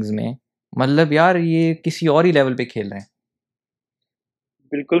दोनों इनिंग्स में, मतलब यार ये किसी और ही लेवल पे खेल रहे हैं।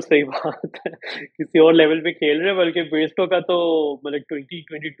 बिल्कुल सही बात है। किसी और लेवल पे खेल रहे हैं, बल्कि बेस्टो का तो मतलब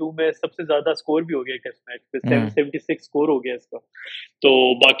 2022 में सबसे ज्यादा स्कोर भी हो गया टेस्ट मैच पे, हम्म 776 स्कोर हो गया इसका। तो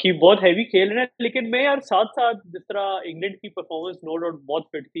बाकी बहुत हैवी खेल रहे हैं, लेकिन मैं यार साथ साथ जिस तरह इंग्लैंड की परफॉर्मेंस नो डाउट बहुत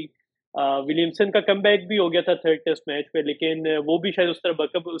फिट थी। विलियमसन का कमबैक भी हो गया था थर्ड टेस्ट मैच पे, लेकिन वो भी शायद उस तरह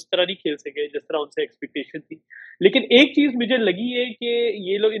बकअप उस तरह नहीं खेल सके जिस तरह उनसे एक्सपेक्टेशन थी। लेकिन एक चीज मुझे लगी है कि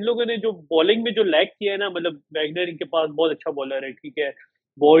ये लोग इन लोगों ने जो बॉलिंग में जो लैग किया है ना, मतलब वैगनर इनके पास बहुत अच्छा बॉलर है, ठीक है,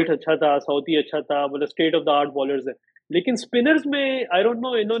 बोल्ट अच्छा था, साउथी अच्छा था, मतलब state of the art bowlers है। लेकिन स्पिनर्स में आई डोंट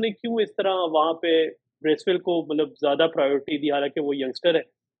नो इन्होंने क्यों इस तरह वहां पे ब्रेसवेल को मतलब ज्यादा प्रायोरिटी दी, हालांकि वो यंगस्टर है,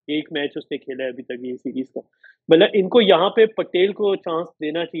 एक मैच उसने खेला है अभी तक ये सीरीज का। मतलब इनको यहाँ पे पटेल को चांस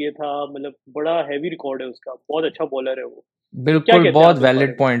देना चाहिए था, मतलब बड़ा हैवी रिकॉर्ड है उसका, बहुत अच्छा बॉलर है वो। तो क्या बिल्कुल, कहते हैं बहुत आप इस बारे वैलिड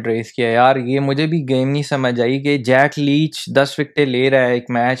में? पॉइंट रेस किया यार। ये मुझे भी गेम नहीं समझ आई कि जैक लीच 10 विकेटें ले रहा है एक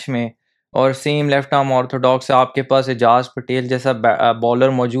मैच में, और सेम लेफ्ट आर्म ऑर्थोडॉक्स आपके पास एजाज पटेल जैसा बॉलर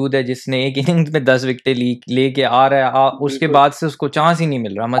मौजूद है जिसने एक इनिंग्स में 10 विकेटें लेके आ रहा है। उसके बिल्कुल। बाद से उसको चांस ही नहीं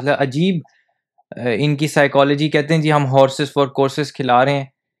मिल रहा। मतलब अजीब इनकी साइकोलॉजी। कहते हैं जी हम हॉर्सेस फॉर कोर्सेस खिला रहे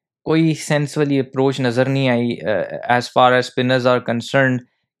हैं। कोई सेंस वाली अप्रोच नज़र नहीं I as far as spinners are concern.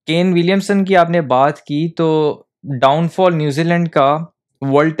 Kane Williamson की आपने बात की, तो डाउनफॉल न्यूजीलैंड का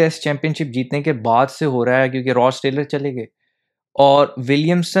वर्ल्ड टेस्ट चैंपियनशिप जीतने के बाद से हो रहा है क्योंकि रॉस टेलर चले गए। और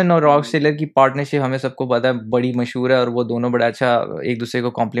विलियमसन और रॉस टेलर की पार्टनरशिप हमें सबको पता है बड़ी मशहूर है, और वो दोनों बड़ा अच्छा एक दूसरे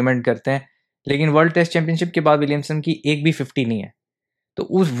को कॉम्प्लीमेंट करते हैं। लेकिन वर्ल्ड टेस्ट चैंपियनशिप के बाद विलियमसन की एक भी 50 नहीं है। तो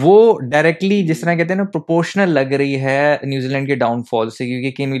उस वो डायरेक्टली जिस तरह कहते हैं ना प्रोपोर्शनल लग रही है न्यूजीलैंड के डाउनफॉल से,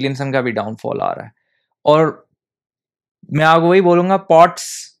 क्योंकि केन विलियमसन का भी डाउनफॉल आ रहा है। और मैं आपको वही बोलूंगा, पॉट्स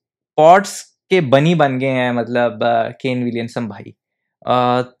पॉट्स के बनी बन गए हैं, मतलब केन विलियमसन भाई।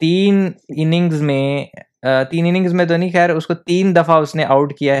 3 इनिंग्स में तो नहीं, खैर उसको 3 दफा उसने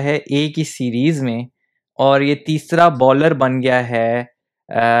आउट किया है एक ही सीरीज में, और ये तीसरा बॉलर बन गया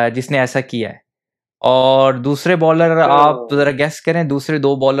है जिसने ऐसा किया है। और दूसरे बॉलर अच्छा। आप जरा गेस करें, दूसरे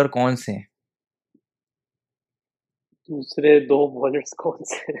 2 बॉलर कौन से हैं? दूसरे दो बॉलर्स कौन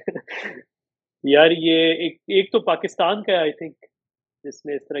से? यार ये एक एक तो पाकिस्तान का है आई थिंक,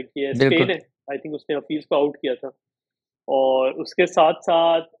 जिसने इस तरह किया है, स्पेन बिल्कुल। है। आई थिंक उसने हफीज को आउट किया था। और उसके साथ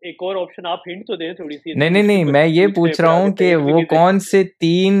साथ एक और ऑप्शन, आप हिंट तो दें थोड़ी सी, नहीं इतनी नहीं मुश्किल नहीं, मैं क्वेश्चन ये पूछ रहे हैं पूछ फिर रहा आगे हूँ कि फेल भी वो नहीं कौन देंगे। से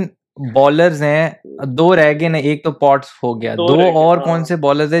तीन बॉलर्स हैं, दो रह गए ना, एक तो पॉट्स हो गया, दो दो रह गए, और कौन हाँ। से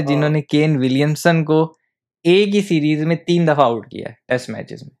बॉलर्स हैं हाँ। जिन्होंने केन विलियमसन को एक ही सीरीज में 3 दफा आउट किया है टेस्ट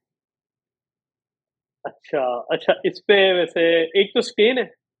मैचेस में? अच्छा अच्छा, इस पे वैसे एक तो स्पेन है,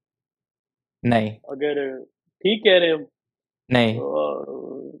 नहीं अगर ठीक कह रहे हैं हम। नहीं।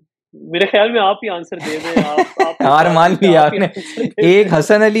 तो मेरे ख्याल में आप ही आंसर दे दें, आप इस हार मान सवाल पे लिया आप ही आपने। आंसर दे एक दें।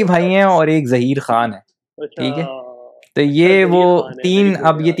 हसन अली भाई हैं और एक जहीर खान है। अच्छा। ठीक है। तो अच्छा, ये वो जहीर खान है, वेरी तीन, गुड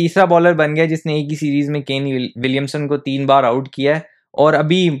अब ये यार। तीसरा बॉलर बन गया जिसने एक ही सीरीज में केन विलियमसन को 3 बार आउट किया है। और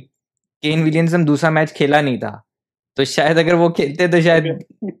अभी केन विलियमसन दूसरा मैच खेला नहीं था, तो शायद अगर वो खेलते तो ओके।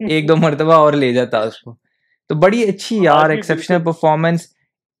 शायद एक दो मरतबा और ले जाता उसको। तो बड़ी अच्छी हाँ यार जी, एक्सेप्शनल बिल्कुल। परफॉर्मेंस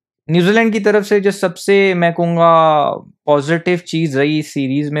न्यूजीलैंड की तरफ से। जो सबसे मैं कहूँगा पॉजिटिव चीज़ रही इस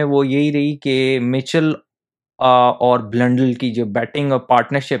सीरीज में वो यही रही कि मिचेल और ब्लंडल की जो बैटिंग और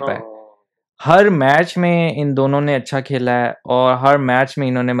पार्टनरशिप है, हाँ। हर मैच में इन दोनों ने अच्छा खेला है और हर मैच में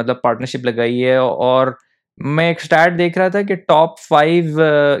इन्होंने मतलब पार्टनरशिप लगाई है। और मैं एक स्टैट देख रहा था कि टॉप 5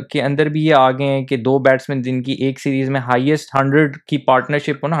 के अंदर भी ये आ गए हैं कि दो बैट्समैन जिनकी एक सीरीज में हाईएस्ट 100 की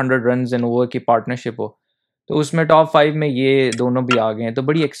पार्टनरशिप हो ना, 100 रन एंड ओवर की पार्टनरशिप हो, तो उसमें टॉप 5 में ये दोनों भी आ गए हैं। तो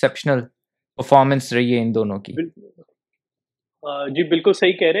बड़ी एक्सेप्शनल परफॉर्मेंस रही है इन दोनों की। बिल्कुल। जी, बिल्कुल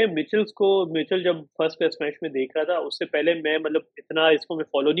सही कह रहे हैं। मिचेल जब फर्स्ट टेस्ट मैच में देख रहा था, उससे पहले मैं मतलब इतना इसको मैं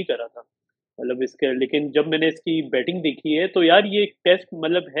फॉलो नहीं कर रहा था, मतलब इसके। लेकिन जब मैंने इसकी बैटिंग देखी है तो यार ये एक टेस्ट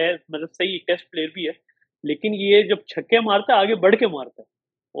मतलब है, मतलब सही टेस्ट प्लेयर भी है। लेकिन ये जब छक्के मारता है आगे बढ़ के मारता है,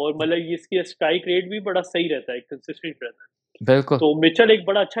 और मतलब ये इसकी स्ट्राइक रेट भी बड़ा सही रहता है, कंसिस्टेंट रहता है। बिल्कुल। तो मिचेल एक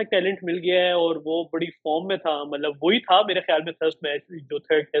बड़ा अच्छा टैलेंट मिल गया है और वो बड़ी फॉर्म में था, मतलब वही था मेरे ख्याल में फर्स्ट मैच जो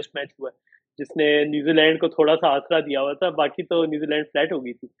थर्ड टेस्ट मैच हुआ है, जिसने न्यूजीलैंड को थोड़ा सा आसरा दिया हुआ था, बाकी तो न्यूजीलैंड फ्लैट हो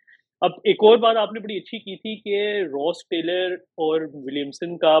गई थी। अब एक और बात आपने बड़ी अच्छी की थी कि रॉस टेलर और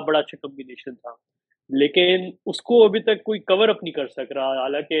विलियमसन का बड़ा अच्छा कॉम्बिनेशन था, लेकिन उसको अभी तक कोई कवर अप नहीं कर सक रहा।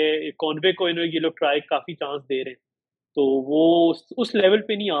 हालांकि कॉनवे को इन्होंने ये लोग ट्राई काफी चांस दे रहे हैं, तो वो उस लेवल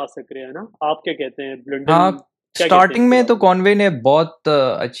पे नहीं आ सक रहे हैं ना। आप क्या कहते हैं, ब्लंडल हाँ, क्या कहते हैं स्टार्टिंग इनके में तो बारे में? कॉनवे ने बहुत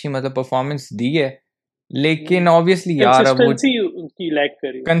अच्छी मतलब परफॉर्मेंस दी है, लेकिन ऑब्वियसली यार अब वो कंसिस्टेंसी उनकी लैक कर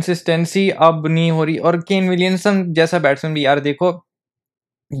रही है। कंसिस्टेंसी अब नहीं हो रही। और केन विलियमसन जैसा बैट्समैन भी यार देखो,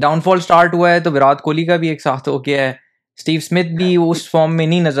 डाउनफॉल स्टार्ट हुआ है तो विराट कोहली का भी एक साथ हो गया है, स्टीव स्मिथ भी उस फॉर्म में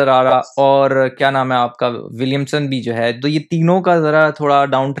नहीं नजर आ रहा, और क्या नाम है आपका, विलियमसन भी जो है, तो ये तीनों का जरा थोड़ा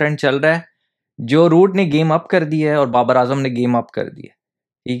डाउन ट्रेंड चल रहा है। जो रूट ने गेम अप कर दी है और बाबर आजम ने गेम अप कर दी है।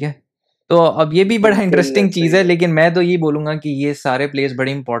 ठीक है। तो अब ये भी बड़ा बिल्कुल इंटरेस्टिंग चीज़ सही है, है। लेकिन मैं तो ये बोलूंगा कि ये सारे प्लेयर्स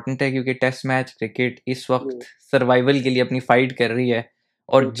बड़े इंपॉर्टेंट है क्योंकि टेस्ट मैच क्रिकेट इस वक्त सर्वाइवल के लिए अपनी फाइट कर रही है।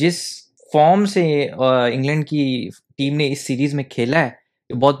 और बिल्कुल। जिस फॉर्म से इंग्लैंड की टीम ने इस सीरीज में खेला है,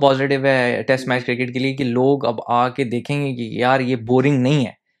 ये बहुत पॉजिटिव है टेस्ट मैच क्रिकेट के लिए कि लोग अब आके देखेंगे कि यार ये बोरिंग नहीं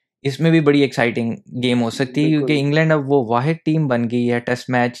है, इसमें भी बड़ी एक्साइटिंग गेम हो सकती है। क्योंकि बिल्कुल। इंग्लैंड अब वो वाहिद टीम बन गई है टेस्ट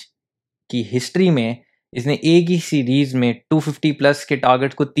मैच की हिस्ट्री में, इसने एक ही सीरीज में 250 प्लस के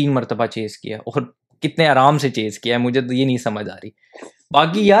टारगेट को 3 मरतबा चेज किया, और कितने आराम से चेज किया है मुझे तो ये नहीं समझ आ रही।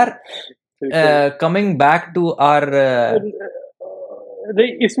 बाकी यार, बिल्कुल। कमिंग बैक टू आर,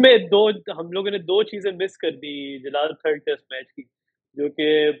 नहीं, इसमें दो, हम लोगों ने दो चीजें मिस कर दी जलाल थर्ड टेस्ट मैच की, जो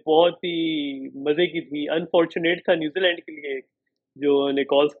कि बहुत ही मजे की थी। अनफॉर्चुनेट था न्यूजीलैंड के लिए, जो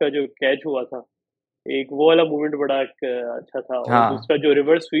निकोल्स का जो कैच हुआ था, एक वो वाला मूवमेंट बड़ा अच्छा था। और हाँ, दूसरा जो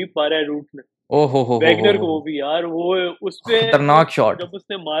रिवर्स स्वीप मारा है रूट में ओ वैगनर को, हो, वो भी यार वो उसपे वो खतरनाक शॉट। जब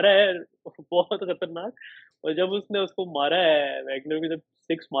उसने मारा है बहुत खतरनाक। और जब उसने उसको मारा है वैगनर को, जब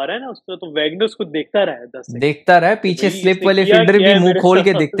सिक्स मारा है ना उसने, तो वैगनर उसको देखता रहा है 10 सेकंड देखता रहे, कि पीछे भाई स्लिप इसने वाले किया फील्डर क्या भी है मुंह मेरे खोल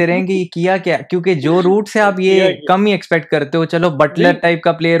के साथ। देखते रहेंगे कि किया क्या, क्योंकि जो रूट से आप ये किया क्या? कम ही एक्सपेक्ट करते हो, चलो बटलर नहीं। टाइप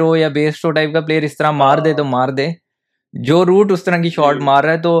का प्लेयर हो या बेस्टो टाइप का प्लेयर इस तरह मार दे तो हाँ। मार दे, जो रूट उस तरह की जी। शॉट मार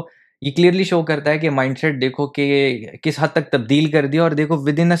रहा है, तो ये क्लियरली शो करता है कि माइंडसेट देखो कि किस हद तक तब्दील कर दिया। और देखो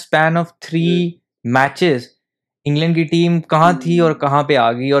within a span of 3 matches England की टीम कहाँ थी और हम्म, कहाँ पे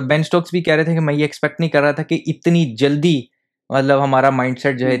आ गई। और बेन स्टोक्स भी कह रहे थे कि मैं ये एक्सपेक्ट नहीं कर रहा था कि इतनी जल्दी मतलब हमारा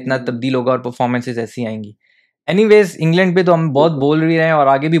माइंडसेट जो है इतना हम्म, तब्दील होगा और परफॉर्मेंसेस ऐसी आएंगी। एनीवेज, इंग्लैंड पे तो हम बहुत बिल्कुल। बोल भी रहे हैं और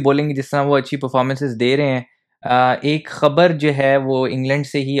आगे भी बोलेंगे जिस तरह वो अच्छी परफॉर्मेंसेस दे रहे हैं। एक खबर जो है वो इंग्लैंड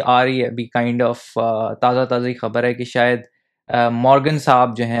से ही आ रही है अभी, काइंड ऑफ ताज़ा ताज़ा खबर है कि शायद मॉर्गन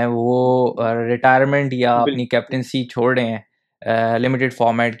साहब जो हैं वो रिटायरमेंट या अपनी बिल्कुल। कैप्टनसी छोड़ रहे हैं, लिमिटेड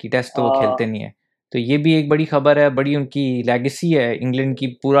फॉर्मेट की टेस्ट तो वो खेलते नहीं है। तो ये भी एक बड़ी खबर है, बड़ी उनकी लेगेसी है इंग्लैंड की,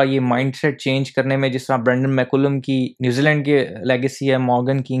 पूरा ये माइंडसेट चेंज करने में, जिस तरह ब्रेंडन मैकुलम की न्यूजीलैंड की लेगेसी है,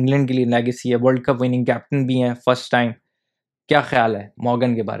 मॉर्गन की इंग्लैंड के लिए लेगेसी है, वर्ल्ड कप विनिंग कैप्टन भी हैं फर्स्ट टाइम। क्या ख्याल है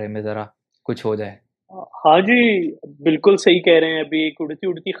मॉर्गन के बारे में, ज़रा कुछ हो जाए। हाँ जी, बिल्कुल सही कह रहे हैं। अभी एक उड़ती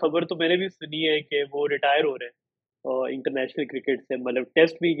उड़ती खबर तो मैंने भी सुनी है कि वो रिटायर हो रहे हैं इंटरनेशनल क्रिकेट से, मतलब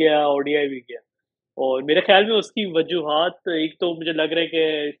टेस्ट भी गया, ओडीआई भी गया। और मेरे ख्याल में उसकी वजूहात, एक तो मुझे लग रहा है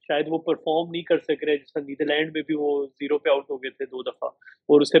कि शायद वो परफॉर्म नहीं कर सक रहे, जैसा नीदरलैंड में भी वो जीरो पे आउट हो गए थे 2 दफा,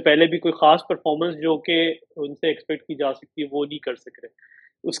 और उससे पहले भी कोई खास परफॉर्मेंस जो कि उनसे एक्सपेक्ट की जा सकती है वो नहीं कर सक रहे।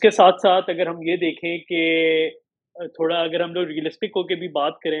 उसके साथ साथ अगर हम ये देखें कि थोड़ा अगर हम लोग रियलिस्टिक होके भी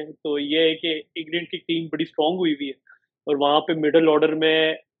बात करें तो ये है कि इंग्लैंड की टीम बड़ी स्ट्रांग हुई हुई है, और वहाँ पे मिडल ऑर्डर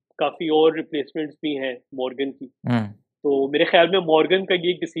में काफ़ी और रिप्लेसमेंट्स भी हैं मॉर्गन की। हम्म। तो मेरे ख्याल में मॉर्गन का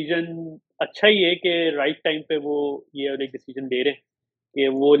ये डिसीजन अच्छा ही है कि राइट टाइम पे वो ये वाले डिसीजन ले रहे हैं कि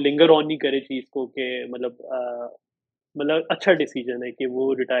वो लिंगर ऑन नहीं करे चीज़ को, कि मतलब अच्छा डिसीजन है कि वो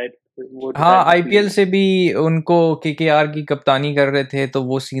हाँ, रिटायरमेंट ले आईपीएल लें। से भी उनको केकेआर की कप्तानी कर रहे थे, तो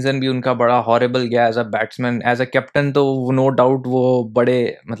वो सीजन भी उनका बड़ा हॉरेबल गया as a batsman. As a captain तो नो डाउट वो बड़े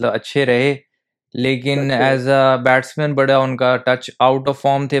मतलब अच्छे रहे, लेकिन अच्छे एज अ बैट्समैन बड़ा उनका टच आउट ऑफ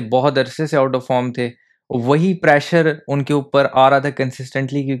फॉर्म थे, बहुत अरसे से आउट ऑफ फॉर्म थे। वही प्रेशर उनके ऊपर आ रहा था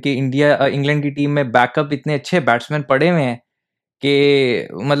कंसिस्टेंटली, क्योंकि इंग्लैंड की टीम में बैकअप इतने अच्छे बैट्समैन पड़े हुए हैं कि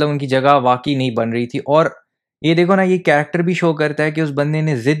मतलब उनकी जगह वाकई नहीं बन रही थी। और ये देखो ना, ये कैरेक्टर भी शो करता है कि उस बंदे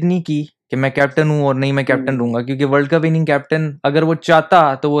ने जिद नहीं की कि मैं कैप्टन हूँ और नहीं मैं कैप्टन हम्म। रहूंगा, क्योंकि वर्ल्ड कप विनिंग कैप्टन अगर वो चाहता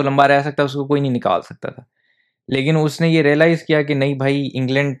तो वो लंबा रह सकता, उसको कोई नहीं निकाल सकता था। लेकिन उसने ये रियलाइज किया कि नहीं भाई,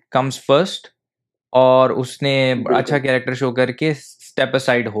 इंग्लैंड कम्स फर्स्ट, और उसने अच्छा बिल्कुल। कैरेक्टर शो करके स्टेप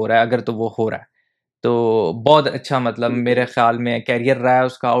असाइड हो रहा है, अगर तो वो हो रहा है तो बहुत अच्छा, मतलब मेरे बिल्कुल। ख्याल में कैरियर रहा है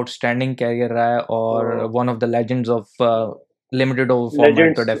उसका, आउटस्टैंडिंग कैरियर रहा है, और हाँ। One of the legends of limited over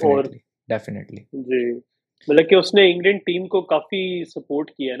format, तो लेजेंड्स और डेफिनेटली डेफिनेटली। जी, मतलब कि उसने इंग्लैंड टीम को काफ़ी सपोर्ट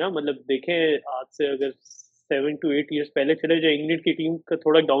किया है ना, मतलब देखें आज से अगर 7 टू 8 इयर्स पहले चले जाए, इंग्लैंड की टीम का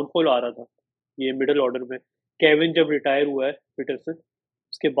थोड़ा डाउनफॉल आ रहा था, ये मिडल ऑर्डर में। केविन जब रिटायर हुआ है पीटरसन,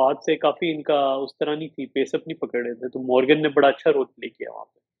 उसके बाद से काफ़ी इनका उस तरह नहीं थी, पेसअप नहीं पकड़ रहे थे, तो मॉर्गन ने बड़ा अच्छा रोल प्ले किया वहाँ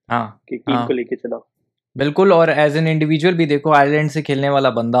पे, हाँ कि टीम को हाँ, लेके चला। बिल्कुल। और एज एन इंडिविजुअल भी देखो, आयरलैंड से खेलने वाला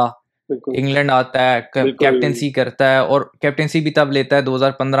बंदा बिल्कुल। इंग्लैंड आता है, बिल्कुल। कैप्टेंसी करता है, और कैप्टेंसी भी तब लेता है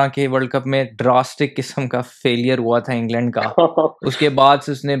 2015 के वर्ल्ड कप में ड्रास्टिक किस्म का फेलियर हुआ था इंग्लैंड का। उसके बाद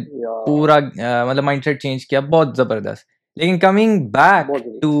से उसने यार पूरा मतलब माइंडसेट चेंज किया, बहुत जबरदस्त। लेकिन कमिंग बैक बहुत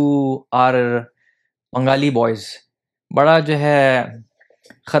टू ज़बरदस्त। आर बंगाली बॉयज, बड़ा जो है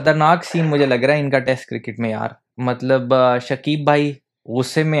खतरनाक सीन मुझे लग रहा है इनका टेस्ट क्रिकेट में यार। मतलब शकीब भाई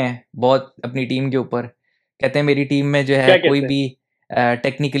गुस्से में है बहुत अपनी टीम के ऊपर, कहते हैं मेरी टीम में जो है क्या कोई कहते हैं? भी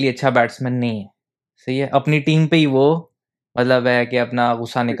टेक्निकली अच्छा बैट्समैन नहीं है। सही है, अपनी टीम पे ही वो मतलब है कि अपना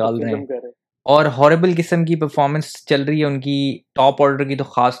गुस्सा निकाल रहे क्रिटिसिज्म हैं। कर रहे हैं। और हॉरेबल किस्म की परफॉर्मेंस चल रही है उनकी, टॉप ऑर्डर की तो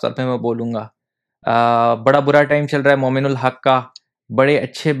खास तौर पे मैं बोलूँगा। बड़ा बुरा टाइम चल रहा है मोमिनुल हक का, बड़े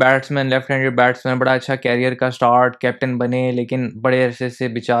अच्छे बैट्समैन, लेफ्ट हैंडेड बैट्समैन, बड़ा अच्छा कैरियर का स्टार्ट, कैप्टन बने, लेकिन बड़े अरसे से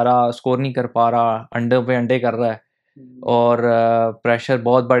बेचारा स्कोर नहीं कर पा रहा, अंडे पे अंडे कर रहा है। हम्म। और प्रेशर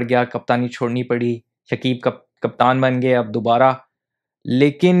बहुत बढ़ गया, कप्तानी छोड़नी पड़ी, शकीब कप्तान बन गए अब दोबारा।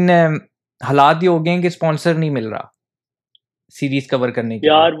 लेकिन हालात ये हो गए हैं कि स्पॉन्सर नहीं मिल रहा सीरीज कवर करने के लिए।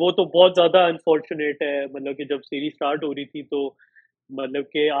 यार वो तो बहुत ज़्यादा अनफॉर्चुनेट है, मतलब कि जब सीरीज स्टार्ट हो रही थी तो मतलब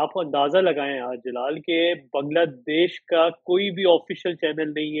कि आप अंदाज़ा लगाएं आज जलाल के बांग्लादेश का कोई भी ऑफिशियल चैनल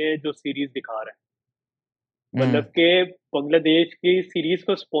नहीं है जो सीरीज दिखा रहा है। मतलब हम्म। कि बांग्लादेश की सीरीज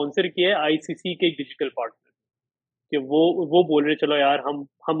को स्पॉन्सर किया है आईसीसी के डिजिटल पार्टनर, कि वो बोल रहे चलो यार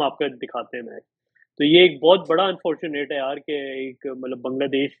हम आपका दिखाते हैं मैच। तो ये एक बहुत बड़ा अनफॉर्चुनेट है यार कि एक मतलब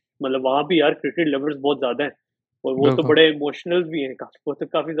बांग्लादेश, मतलब वहाँ भी यार क्रिकेट लवर्स बहुत ज़्यादा हैं, और वो तो बिल्कुल। बड़े इमोशनल भी हैं, काफ़ी वो तो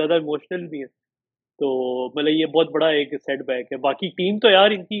काफ़ी ज़्यादा इमोशनल भी हैं। तो मतलब ये बहुत बड़ा एक सेटबैक है। बाकी टीम तो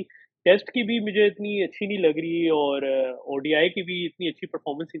यार इनकी टेस्ट की भी मुझे इतनी अच्छी नहीं लग रही, और ओडीआई की भी इतनी अच्छी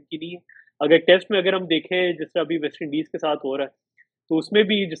परफॉर्मेंस इनकी नहीं है। अगर टेस्ट में अगर हम देखें जिस तरह अभी वेस्ट इंडीज़ के साथ हो रहा है, तो उसमें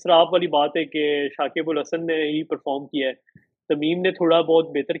भी जिस तरह आप वाली बात है कि शाकिब अल हसन ने ही परफॉर्म किया है, तमीम ने थोड़ा बहुत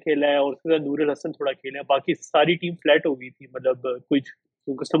बेहतर खेला है, और उसके साथ नूर अल हसन थोड़ा खेला है, बाकी सारी टीम फ्लैट हो गई थी, मतलब कुछ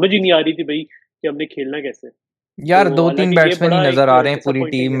उनको समझ ही नहीं आ रही थी भाई कि हमने खेलना कैसे। यार तो दो तीन हालांकि ये बैट्समैन ही बड़ा एक नजर आ रहे हैं पूरी टीम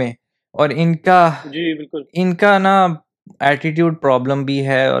डिसअपॉइंटिंग है। में, और इनका जी बिल्कुल। इनका ना एटीट्यूड प्रॉब्लम भी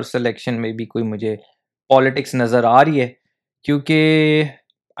है, और सिलेक्शन में भी कोई मुझे पॉलिटिक्स नज़र आ रही है, क्योंकि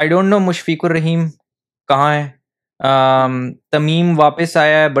आई डोंट नो मुशफिकुर रहीम कहाँ है। तमीम वापस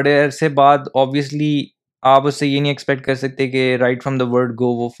आया है बड़े अरसे बाद, ऑब्वियसली आप उससे ये नहीं एक्सपेक्ट कर सकते कि right from the word go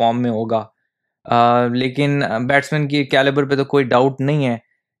वो फॉर्म में होगा। लेकिन बैट्समैन की कैलिबर पे तो कोई डाउट नहीं है,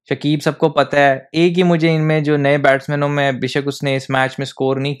 शकीब सबको पता है। एक ही मुझे इनमें जो नए बैट्समैनों में, बेशक उसने इस मैच में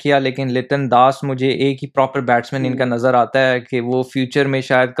स्कोर नहीं किया, लेकिन लिटन दास मुझे एक ही प्रॉपर बैट्समैन इनका हम्म। नज़र आता है कि वो फ्यूचर में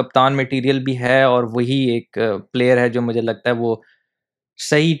शायद कप्तान मटेरियल भी है, और वही एक प्लेयर है जो मुझे लगता है वो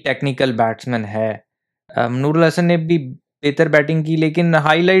सही टेक्निकल बैट्समैन है। नूरुल हसन ने भी बेहतर बैटिंग की, लेकिन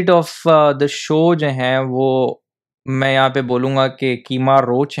हाईलाइट ऑफ द शो जो हैं वो मैं यहाँ पे बोलूँगा कि कीमा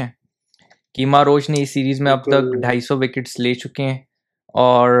रोच हैं। कीमा रोच ने इस सीरीज़ में अब बिल्कुल। तक 250 विकेट्स ले चुके हैं,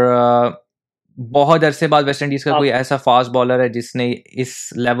 और बहुत अरसे बाद वेस्ट इंडीज़ का कोई आप। ऐसा फास्ट बॉलर है जिसने इस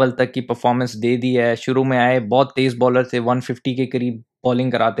लेवल तक की परफॉर्मेंस दे दी है। शुरू में आए बहुत तेज़ बॉलर थे, 150 के करीब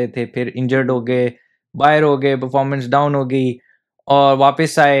बॉलिंग कराते थे, फिर इंजर्ड हो गए, बाहर हो गए, परफॉर्मेंस डाउन हो गई, और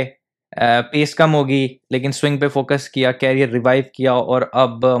वापस आए, पेस कम होगी, लेकिन स्विंग पे फोकस किया, कैरियर रिवाइव किया, और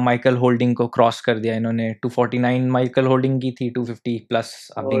अब माइकल होल्डिंग को क्रॉस कर दिया इन्होंने। 249 माइकल होल्डिंग की थी, 250 प्लस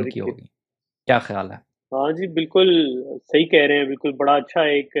अब और इनकी होगी। क्या ख्याल है? हाँ जी, बिल्कुल सही कह रहे हैं। बिल्कुल बड़ा अच्छा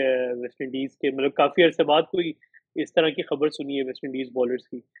एक वेस्ट इंडीज के मतलब काफी अरसे बाद कोई इस तरह की खबर सुनी है वेस्ट इंडीज बॉलर्स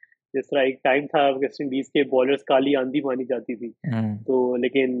की। जिस तरह एक टाइम था वेस्ट इंडीज के बॉलर्स काली आंधी मानी जाती थी, हम्म। तो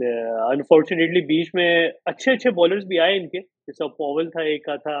लेकिन अनफॉर्चुनेटली बीच में अच्छे अच्छे बॉलर्स भी आए इनके, जैसा पॉवल था, एक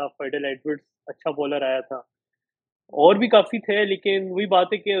था फेडरल एडवर्ड्स, अच्छा बॉलर आया था, और भी काफ़ी थे, लेकिन वही बात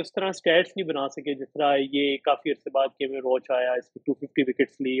है कि उस तरह स्टैट्स नहीं बना सके जिस तरह ये काफ़ी अरसे बाद केविन रोच आया, इसने 250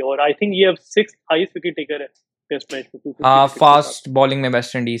 विकेट्स ली, और आई थिंक ये अब 6th हाईएस्ट विकेट टेकर है टेस्ट मैच में 250 हाँ, विकेट्स के साथ। फास्ट बॉलिंग में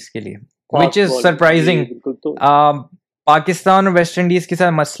वेस्ट इंडीज के लिए, विच फास्ट इज बॉलिंग, जी सरप्राइजिंग। बिल्कुल। तो पाकिस्तान और वेस्ट इंडीज के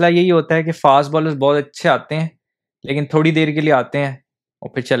साथ मसला यही होता है कि फास्ट बॉलर्स बहुत अच्छे आते हैं, लेकिन थोड़ी देर के लिए आते हैं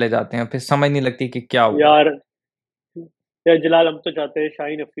और फिर चले जाते हैं, फिर समझ नहीं लगती कि क्या हुआ। यार, यार जलाल, हम तो चाहते हैं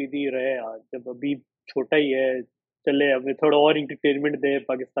शाहीन अफरीदी रहे यार, जब अभी छोटा ही है, चले हमें थोड़ा और इंटरटेनमेंट दे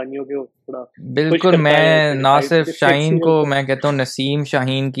पाकिस्तानियों को, थोड़ा खुश बिल्कुल, करता है मैं ना 35 सिर्फ इसके शाहीन को, एक्सपीरियंस है। मैं कहता हूँ नसीम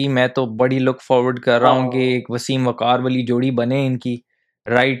शाहीन की मैं तो बड़ी लुक फॉरवर्ड कर रहा हूँ कि हाँ। एक वसीम वकार वाली जोड़ी बने इनकी।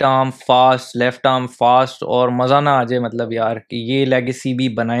 Right arm fast, left arm fast, और मज़ा ना आ जाए मतलब यार कि ये लेगेसी भी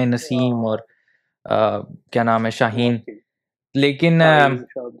बनाए नसीम और क्या नाम है, शाहीन। वाकई। लेकिन शाहीन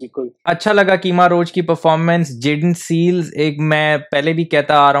शाह बिल्कुल। अच्छा लगा कीमा रोच की परफॉर्मेंस। जेडन सील्स, एक मैं पहले भी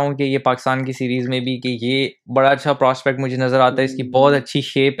कहता आ रहा हूँ कि ये पाकिस्तान की सीरीज में भी कि ये बड़ा अच्छा प्रॉस्पेक्ट मुझे नजर आता है, इसकी बहुत हम्म। अच्छी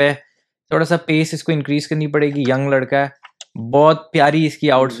शेप है, थोड़ा सा पेस इसको इंक्रीज करनी पड़ेगी, यंग लड़का है, बहुत प्यारी इसकी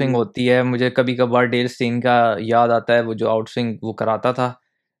आउट स्विंग हम्म। होती है, मुझे कभी कभार डेल स्टेन का याद आता है, वो जो आउट स्विंग वो कराता था।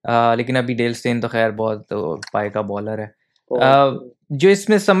 लेकिन अभी डेल स्टेन तो खैर बहुत पाए का बॉलर है। बहुत। जो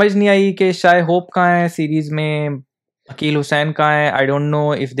इसमें समझ नहीं आई कि शायद होप कहाँ है सीरीज में, अकील हुसैन कहाँ है, I don't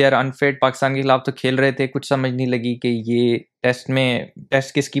know if they are unfit. Pakistan के खिलाफ तो खेल रहे थे, कुछ समझ नहीं लगी कि ये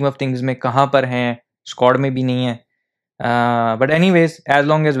टेस्ट के स्कीम ऑफ थिंग्स में कहाँ पर हैं, स्क्वाड में भी नहीं है। But anyways, as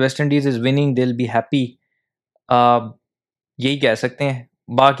long as West Indies is winning they will be happy, यही कह सकते हैं।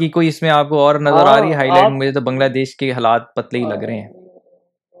 बाकी कोई इसमें आपको और नजर आ रही है हाँ हाईलाइट? आप। मुझे तो बांग्लादेश के हालात पतले ही आ, लग रहे हैं।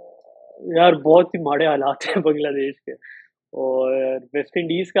 यार बहुत ही माड़े हालात हैं बांग्लादेश के। और वेस्ट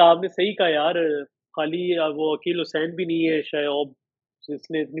इंडीज का आपने सही कहा यार, खाली वो अकील हुसैन भी नहीं है शायद,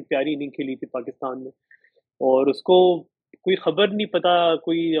 जिसने इतनी प्यारी इनिंग खेली थी पाकिस्तान में, और उसको कोई खबर नहीं पता,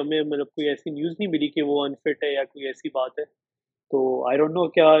 कोई हमें मतलब कोई ऐसी न्यूज़ नहीं मिली कि वो अनफिट है या कोई ऐसी बात है। तो आई डोंट नो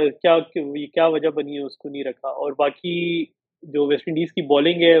क्या क्या ये क्या वजह बनी है उसको नहीं रखा। और बाकी जो वेस्ट इंडीज की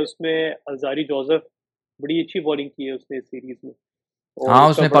बॉलिंग है उसमें अजारी जोसेफ बड़ी अच्छी बॉलिंग की है उसने इस सीरीज में, और हाँ,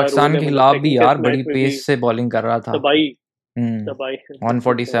 उसका उसने बड़ा रोल पाकिस्तान है के मतलब खिलाफ भी सेकंड यार टेस्ट बड़ी मैच में भी पेस से बॉलिंग कर रहा था। तबाही। हम्म। तबाही वन बिल्कुल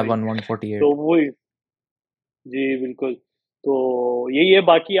फोर्टी तबाही। सेवन 148। तो वो, जी बिल्कुल। तो यही है।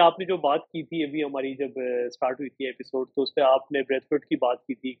 बाकी आपने जो बात की थी अभी हमारी जब स्टार्ट हुई थी एपिसोड, तो उस पे आपने ब्रेथवेट की बात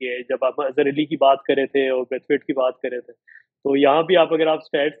की थी कि जब आप अजहर अली की बात कर रहे थे और ब्रेथवेट की बात कर रहे थे, तो यहाँ भी आप अगर आप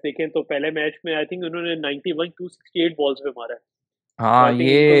स्टैट्स देखें तो पहले मैच में आई थिंक उन्होंने 91 268 बॉल्स पे मारा है। तो हाँ, आई थिंक इनको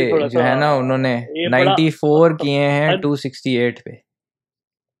भी ये थोड़ा जो सा है ना, उन्होंने ये बड़ा 94 किए हैं 268 पे।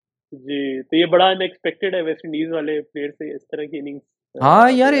 जी, तो ये बड़ा अनएक्सपेक्टेड है वेस्ट इंडीज वाले प्लेयर से इस तरह की इनिंग्स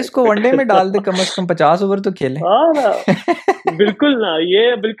हाँ यार, इसको एक्सपेक्ट वनडे में करना। डाल दे, कम से कम 50 ओवर तो खेले। हाँ ना, बिल्कुल ना,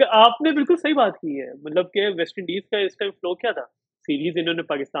 ये बिल्कुल आपने बिल्कुल सही बात की है। मतलब कि वेस्ट इंडीज का इस टाइम फ्लो क्या था, सीरीज इन्होंने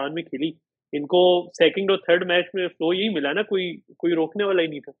पाकिस्तान में खेली, इनको सेकंड और थर्ड मैच में फ्लो यही मिला ना, कोई कोई रोकने वाला ही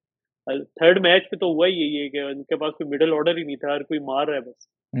नहीं था। थर्ड मैच पे तो हुआ ही यही है कि उनके पास कोई मिडल ऑर्डर ही नहीं था, हर कोई मार रहा है बस।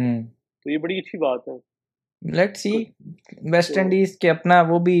 हम्म। तो ये बड़ी अच्छी बात है। Let's see. कुछ वेस्ट तो इंडीज के अपना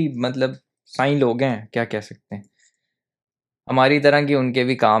वो भी मतलब साइन लोग हैं, क्या कह सकते हैं। हमारी तरह की उनके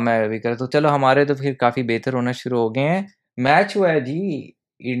भी काम है अभी कर, तो चलो हमारे तो फिर काफी बेहतर होना शुरू हो गए हैं। मैच हुआ है जी,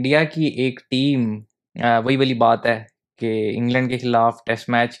 इंडिया की एक टीम, वही वाली बात है कि इंग्लैंड के खिलाफ टेस्ट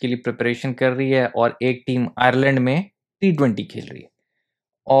मैच के लिए प्रिपरेशन कर रही है, और एक टीम आयरलैंड में T20 खेल रही है।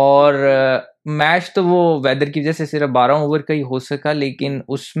 और मैच तो वो वेदर की वजह से सिर्फ 12 ओवर का ही हो सका, लेकिन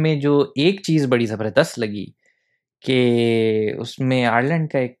उसमें जो एक चीज़ बड़ी ज़बरदस्त लगी कि उसमें आयरलैंड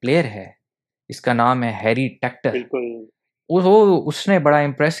का एक प्लेयर है, इसका नाम है हैरी टेक्टर। बिल्कुल। वो उसने बड़ा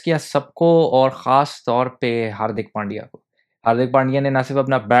इम्प्रेस किया सबको, और ख़ास तौर पे हार्दिक पांड्या को। हार्दिक पांड्या ने ना सिर्फ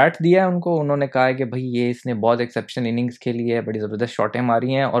अपना बैट दिया है उनको, उन्होंने कहा है कि भाई ये इसने बहुत एक्सेप्शनल इनिंग्स खेली है, बड़ी ज़बरदस्त शॉटें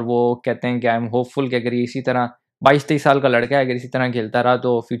मारी हैं, और वो कहते हैं कि आई एम होपफुल कि अगर ये इसी तरह 22-23 साल का लड़का है, अगर इसी तरह खेलता रहा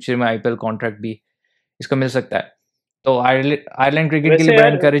तो फ्यूचर में आईपीएल कॉन्ट्रैक्ट भी इसको मिल सकता है। तो आयरलैंड क्रिकेट के लिए वैसे बड़ा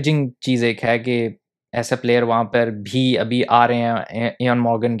यार, इंकरेजिंग चीज़ एक है कि ऐसा प्लेयर वहाँ पर भी अभी आ रहे हैं, इयान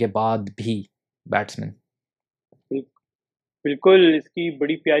मॉर्गन के बाद भी बैट्समैन। बिल- बिल्कुल इसकी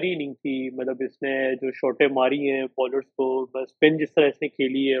बड़ी प्यारी इनिंग थी। मतलब इसने जो शॉटें मारी हैं बॉलर्स को, बस स्पिन जिस तरह इसने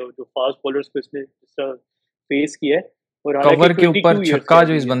खेली है, और जो फास्ट बॉलर्स को इसने जिस तरह फेस किया है, और हालांकि कवर के ऊपर 22 ईयर्स का छक्का जो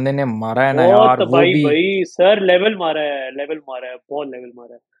अभी इस है। बंदे ने मारा है ना बहुत यार, वो तबाही भी। भाई सर, लेवल मारा है, लेवल मारा है, बहुत लेवल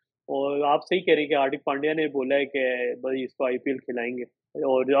मारा है। और आप सही कह रहे हैं कि हार्दिक पांड्या ने बोला है कि भाई इसको आईपीएल खिलाएंगे,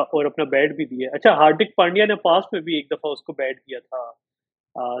 और अपना बैट भी दिया है। अच्छा, हार्दिक पांड्या ने पास में भी एक दफा उसको बैट दिया था,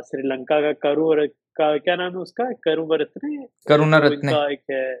 श्रीलंका का का क्या नाम है उसका, करुवरत्ने, करुणा जो रत्ने। इनका एक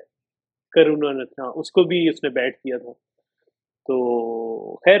है, करुणारत्ने, उसको भी उसने बैट दिया था।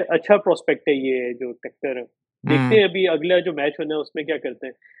 तो खैर अच्छा प्रोस्पेक्ट है ये जो टेक्टर है। देखते हम्म। हैं अभी अगला जो मैच होना है उसमें क्या करते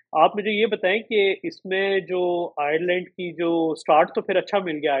हैं। आप मुझे ये बताएं कि इसमें जो आयरलैंड की जो स्टार्ट, तो फिर अच्छा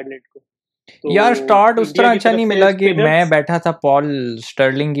मिल गया आयरलैंड को, यार तो स्टार्ट उस इंडिया तरह की अच्छा तरफ नहीं से मिला कि मैं स्पिनर्स। बैठा था पॉल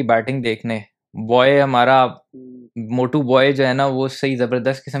स्टर्लिंग की बैटिंग देखने। बॉय हमारा मोटू बॉय जो है ना, वो सही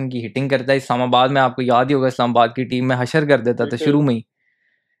जबरदस्त किस्म की हिटिंग करता है। इस्लामाबाद में आपको याद ही होगा, इस्लामाबाद की टीम में हशर कर देता था शुरू बिल्कुल। में ही।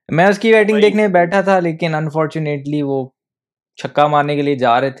 मैं उसकी बैटिंग भाई देखने बैठा था, लेकिन अनफॉर्चुनेटली वो छक्का मारने के लिए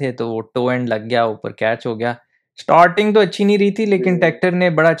जा रहे थे तो वो टो एंड लग गया, ऊपर कैच हो गया। स्टार्टिंग तो अच्छी नहीं रही थी, लेकिन टेक्टर ने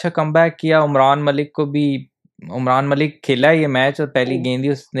बड़ा अच्छा कमबैक किया। उमरान मलिक खेला है ये मैच, और पहली गेंद ही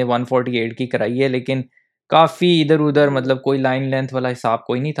उसने 148 की कराई है, लेकिन काफ़ी इधर उधर, मतलब कोई लाइन लेंथ वाला हिसाब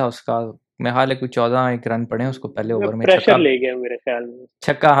कोई नहीं था उसका। मेरे ख्याल है कोई 14 एक रन पड़े हैं उसको पहले ओवर में। प्रेशर छक्का, ले गया मेरे ख्याल में।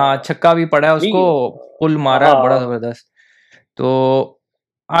 छक्का, हाँ हाँ, छक्का भी पड़ा है उसको। नहीं, पुल मारा है बड़ा हाँ, ज़बरदस्त। तो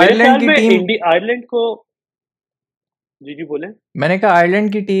मेरे आयरलैंड ख्याल की में टीम, आयरलैंड को। जी जी बोले। मैंने कहा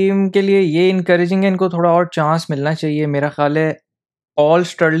आयरलैंड की टीम के लिए ये इनकरेजिंग है, इनको थोड़ा और चांस मिलना चाहिए मेरा ख्याल है। पॉल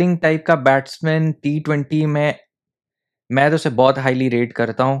स्टर्लिंग टाइप का बैट्समैन T20 में मैं तो उसे बहुत हाईली रेट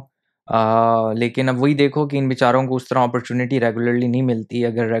करता हूँ। लेकिन अब वही देखो कि इन बेचारों को उस तरह अपॉर्चुनिटी रेगुलरली नहीं मिलती।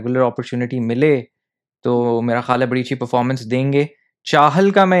 अगर रेगुलर अपॉर्चुनिटी मिले तो मेरा ख्याल है बड़ी अच्छी परफॉर्मेंस देंगे।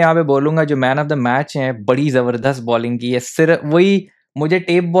 चाहल का मैं यहाँ पे बोलूँगा, जो मैन ऑफ द मैच है, बड़ी ज़बरदस्त बॉलिंग की है। सिर्फ वही मुझे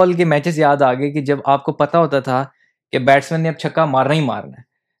टेप बॉल के मैचेस याद आ गए कि जब आपको पता होता था कि बैट्समैन ने अब छक्का मारना ही मारना है,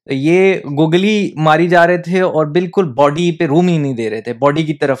 तो ये गुगली मारी जा रहे थे और बिल्कुल बॉडी पे रूम ही नहीं दे रहे थे, बॉडी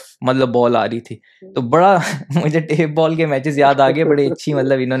की तरफ मतलब बॉल आ रही थी। तो बड़ा मुझे टेप बॉल के मैचेस याद आ गए, बड़ी अच्छी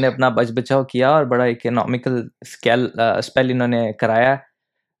मतलब इन्होंने अपना बच बचाव किया और बड़ा इकोनॉमिकल स्पेल इन्होंने कराया।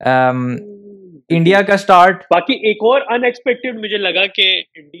 इंडिया बिल्कुल। का स्टार्ट, बाकी एक और अनएक्सपेक्टेड मुझे लगा कि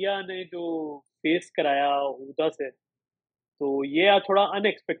इंडिया ने जो फेस कराया हुडा से, तो ये यार थोड़ा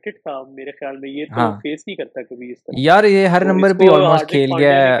अनएक्सपेक्टेड था मेरे ख्याल में। ये तो हाँ फेस नहीं करता कभी इस तरह। यार ये हर तो नंबर पे इसको ऑलमोस्ट हार्दिक खेल गया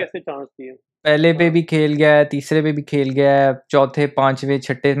पांड्या ने है। कैसे चांस दिए? पहले पे हाँ। भी खेल गया है, तीसरे पे भी खेल गया है, चौथे पांचवे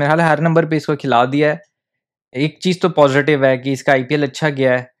छठे, मेरे ख्याल है हर नंबर पे इसको खिला दिया है। एक चीज तो पॉजिटिव है कि इसका आईपीएल अच्छा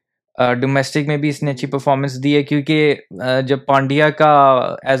गया है। डोमेस्टिक में भी इसने अच्छी हम्म, परफॉर्मेंस दी है, क्योंकि जब पांड्या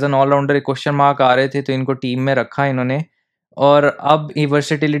का as an allrounder question mark आ रहे थे तो इनको टीम में रखा इन्होंने, और अब ये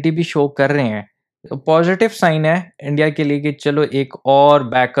वर्सेटिलिटी भी शो कर रहे हैं। तो पॉजिटिव साइन है इंडिया के लिए कि चलो एक और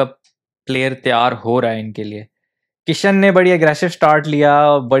बैकअप प्लेयर तैयार हो रहा है इनके लिए। किशन ने बड़ी अग्रेसिव स्टार्ट लिया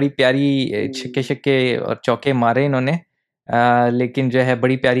और बड़ी प्यारी छक्के हम्म, छक्के और चौके मारे इन्होंने। लेकिन जो है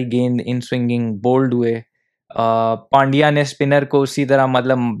बड़ी प्यारी गेंद इन स्विंगिंग बोल्ड हुए। पांड्या ने स्पिनर को उसी तरह,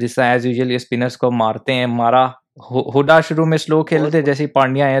 मतलब जिस तरह एज यूजुअल ये स्पिनर्स को मारते हैं, मारा। हुडा शुरू में स्लो बहुत खेलते, जैसे ही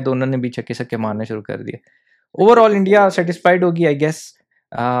पांड्या आए तो उन्होंने भी छक्के छक्के मारने शुरू कर दिए। ओवरऑल इंडिया सेटिस्फाइड होगी आई गेस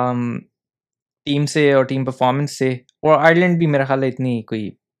टीम से और टीम परफॉर्मेंस से। और आयरलैंड भी मेरा ख्याल है इतनी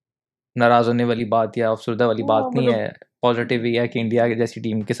कोई नाराज होने वाली बात या अफसरदा वाली बात हाँ, नहीं मतलब है। पॉजिटिव ही है कि इंडिया जैसी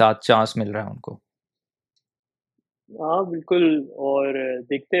टीम के साथ चांस मिल रहा है उनको। हाँ बिल्कुल। और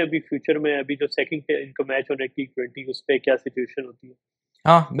देखते हैं अभी फ्यूचर में, अभी जो सेकंड इनका मैच हो रहा है T20, उस पे क्या सिचुएशन होती है।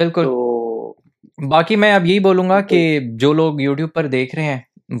 हाँ बिल्कुल। तो बाकी मैं अब यही बोलूँगा कि बिल्कुल। जो लोग यूट्यूब पर देख रहे हैं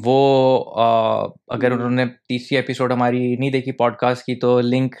वो अगर हम्म, उन्होंने तीसरी एपिसोड हमारी नहीं देखी पॉडकास्ट की, तो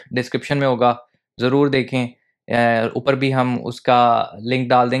लिंक डिस्क्रिप्शन में होगा, ज़रूर देखें। ऊपर भी हम उसका लिंक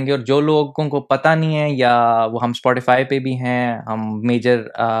डाल देंगे। और जो लोगों को पता नहीं है, या वो हम स्पॉटिफाई पे भी हैं, हम मेजर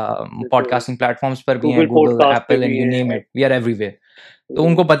बिल्कुल। पॉडकास्टिंग प्लेटफॉर्म्स पर भी हैं, गूगल गूगल, पॉडकास्ट पे एप्पल एंड भी यू है name it, we are everywhere. तो हम्म,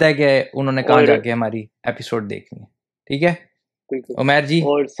 उनको पता है कि उन्होंने कहाँ और जाके हमारी एपिसोड देखनी है। ठीक है बिल्कुल। उमैर जी।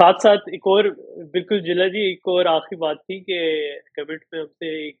 और साथ साथ एक और, बिल्कुल जिला जी, एक और आखिरी बात थी कि कमेंट में हमसे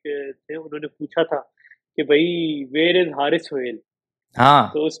एक थे, उन्होंने पूछा था कि भाई वेयर इज हारिस सोहेल। हाँ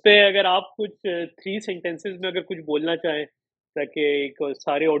तो उस पे अगर आप कुछ 3 सेंटेंसेस में अगर कुछ बोलना चाहें, ताकि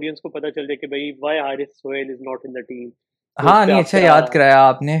सारे ऑडियंस को पता चल जाए कि भाई Y Haris Sohail is not in the team, तो उस हाँ, पे नहीं आप अच्छा क्या याद कराया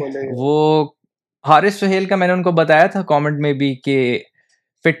आपने। बोलेंगे? वो हारिस सुहेल का मैंने उनको बताया था कमेंट में भी कि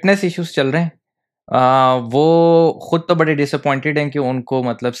फिटनेस इश्यूज चल रहे हैं। वो खुद तो बड़े डिसअपॉइंटेड हैं कि उनको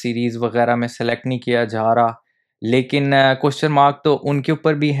मतलब सीरीज वगैरह में सेलेक्ट नहीं किया जा रहा, लेकिन क्वेश्चन मार्क तो उनके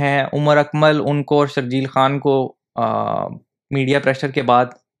ऊपर भी हैं। उमर अकमल उनको और शर्जील खान को मीडिया प्रेशर के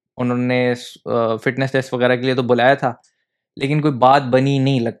बाद उन्होंने फिटनेस टेस्ट वगैरह के लिए तो बुलाया था, लेकिन कोई बात बनी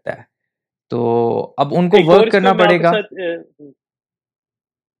नहीं लगता है। तो अब उनको एक और वर्क इस पे करना मैं आपके पड़ेगा। साथ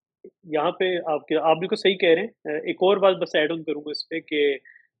यहाँ पे आप बिल्कुल सही कह रहे हैं। एक और बात बस ऐड ऑन करूंगा इस पे कि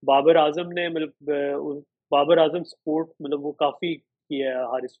बाबर आजम ने मतलब बाबर आजम सपोर्ट मतलब वो काफी किया है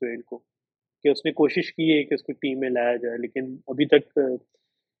हारिस सोहेल को, कि उसने कोशिश की है कि उसको टीम में लाया जाए, लेकिन अभी तक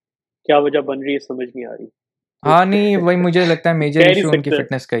क्या वजह बन रही है समझ नहीं आ रही। तो हाँ नहीं, वही मुझे लगता है मेजर कह नहीं इशू उनकी सकते।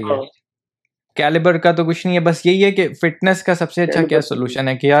 फिटनेस का ही है। हाँ, कैलिबर का तो कुछ नहीं है, बस यही है कि फिटनेस का सबसे अच्छा क्या कैलिबर तो नहीं। सोल्यूशन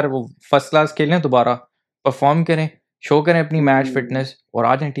है कि यार वो फर्स्ट क्लास खेलें, दोबारा परफॉर्म करें, शो करें अपनी मैच हम्म, फिटनेस और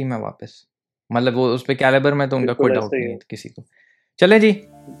आ जाएं टीम में वापस। मतलब वो उस पे कैलिबर में तो उनका कोई बिल्कुल डाउट ऐसा ही नहीं है। है किसी को। चले जी,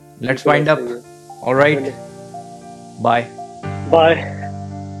 लेट्स बिल्कुल वाइंड ऐसा अप। ही है। ऑलराइट, चले, bye. Bye.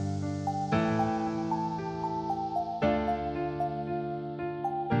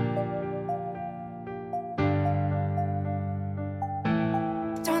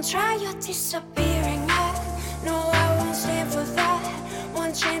 Don't try, you're disappearing.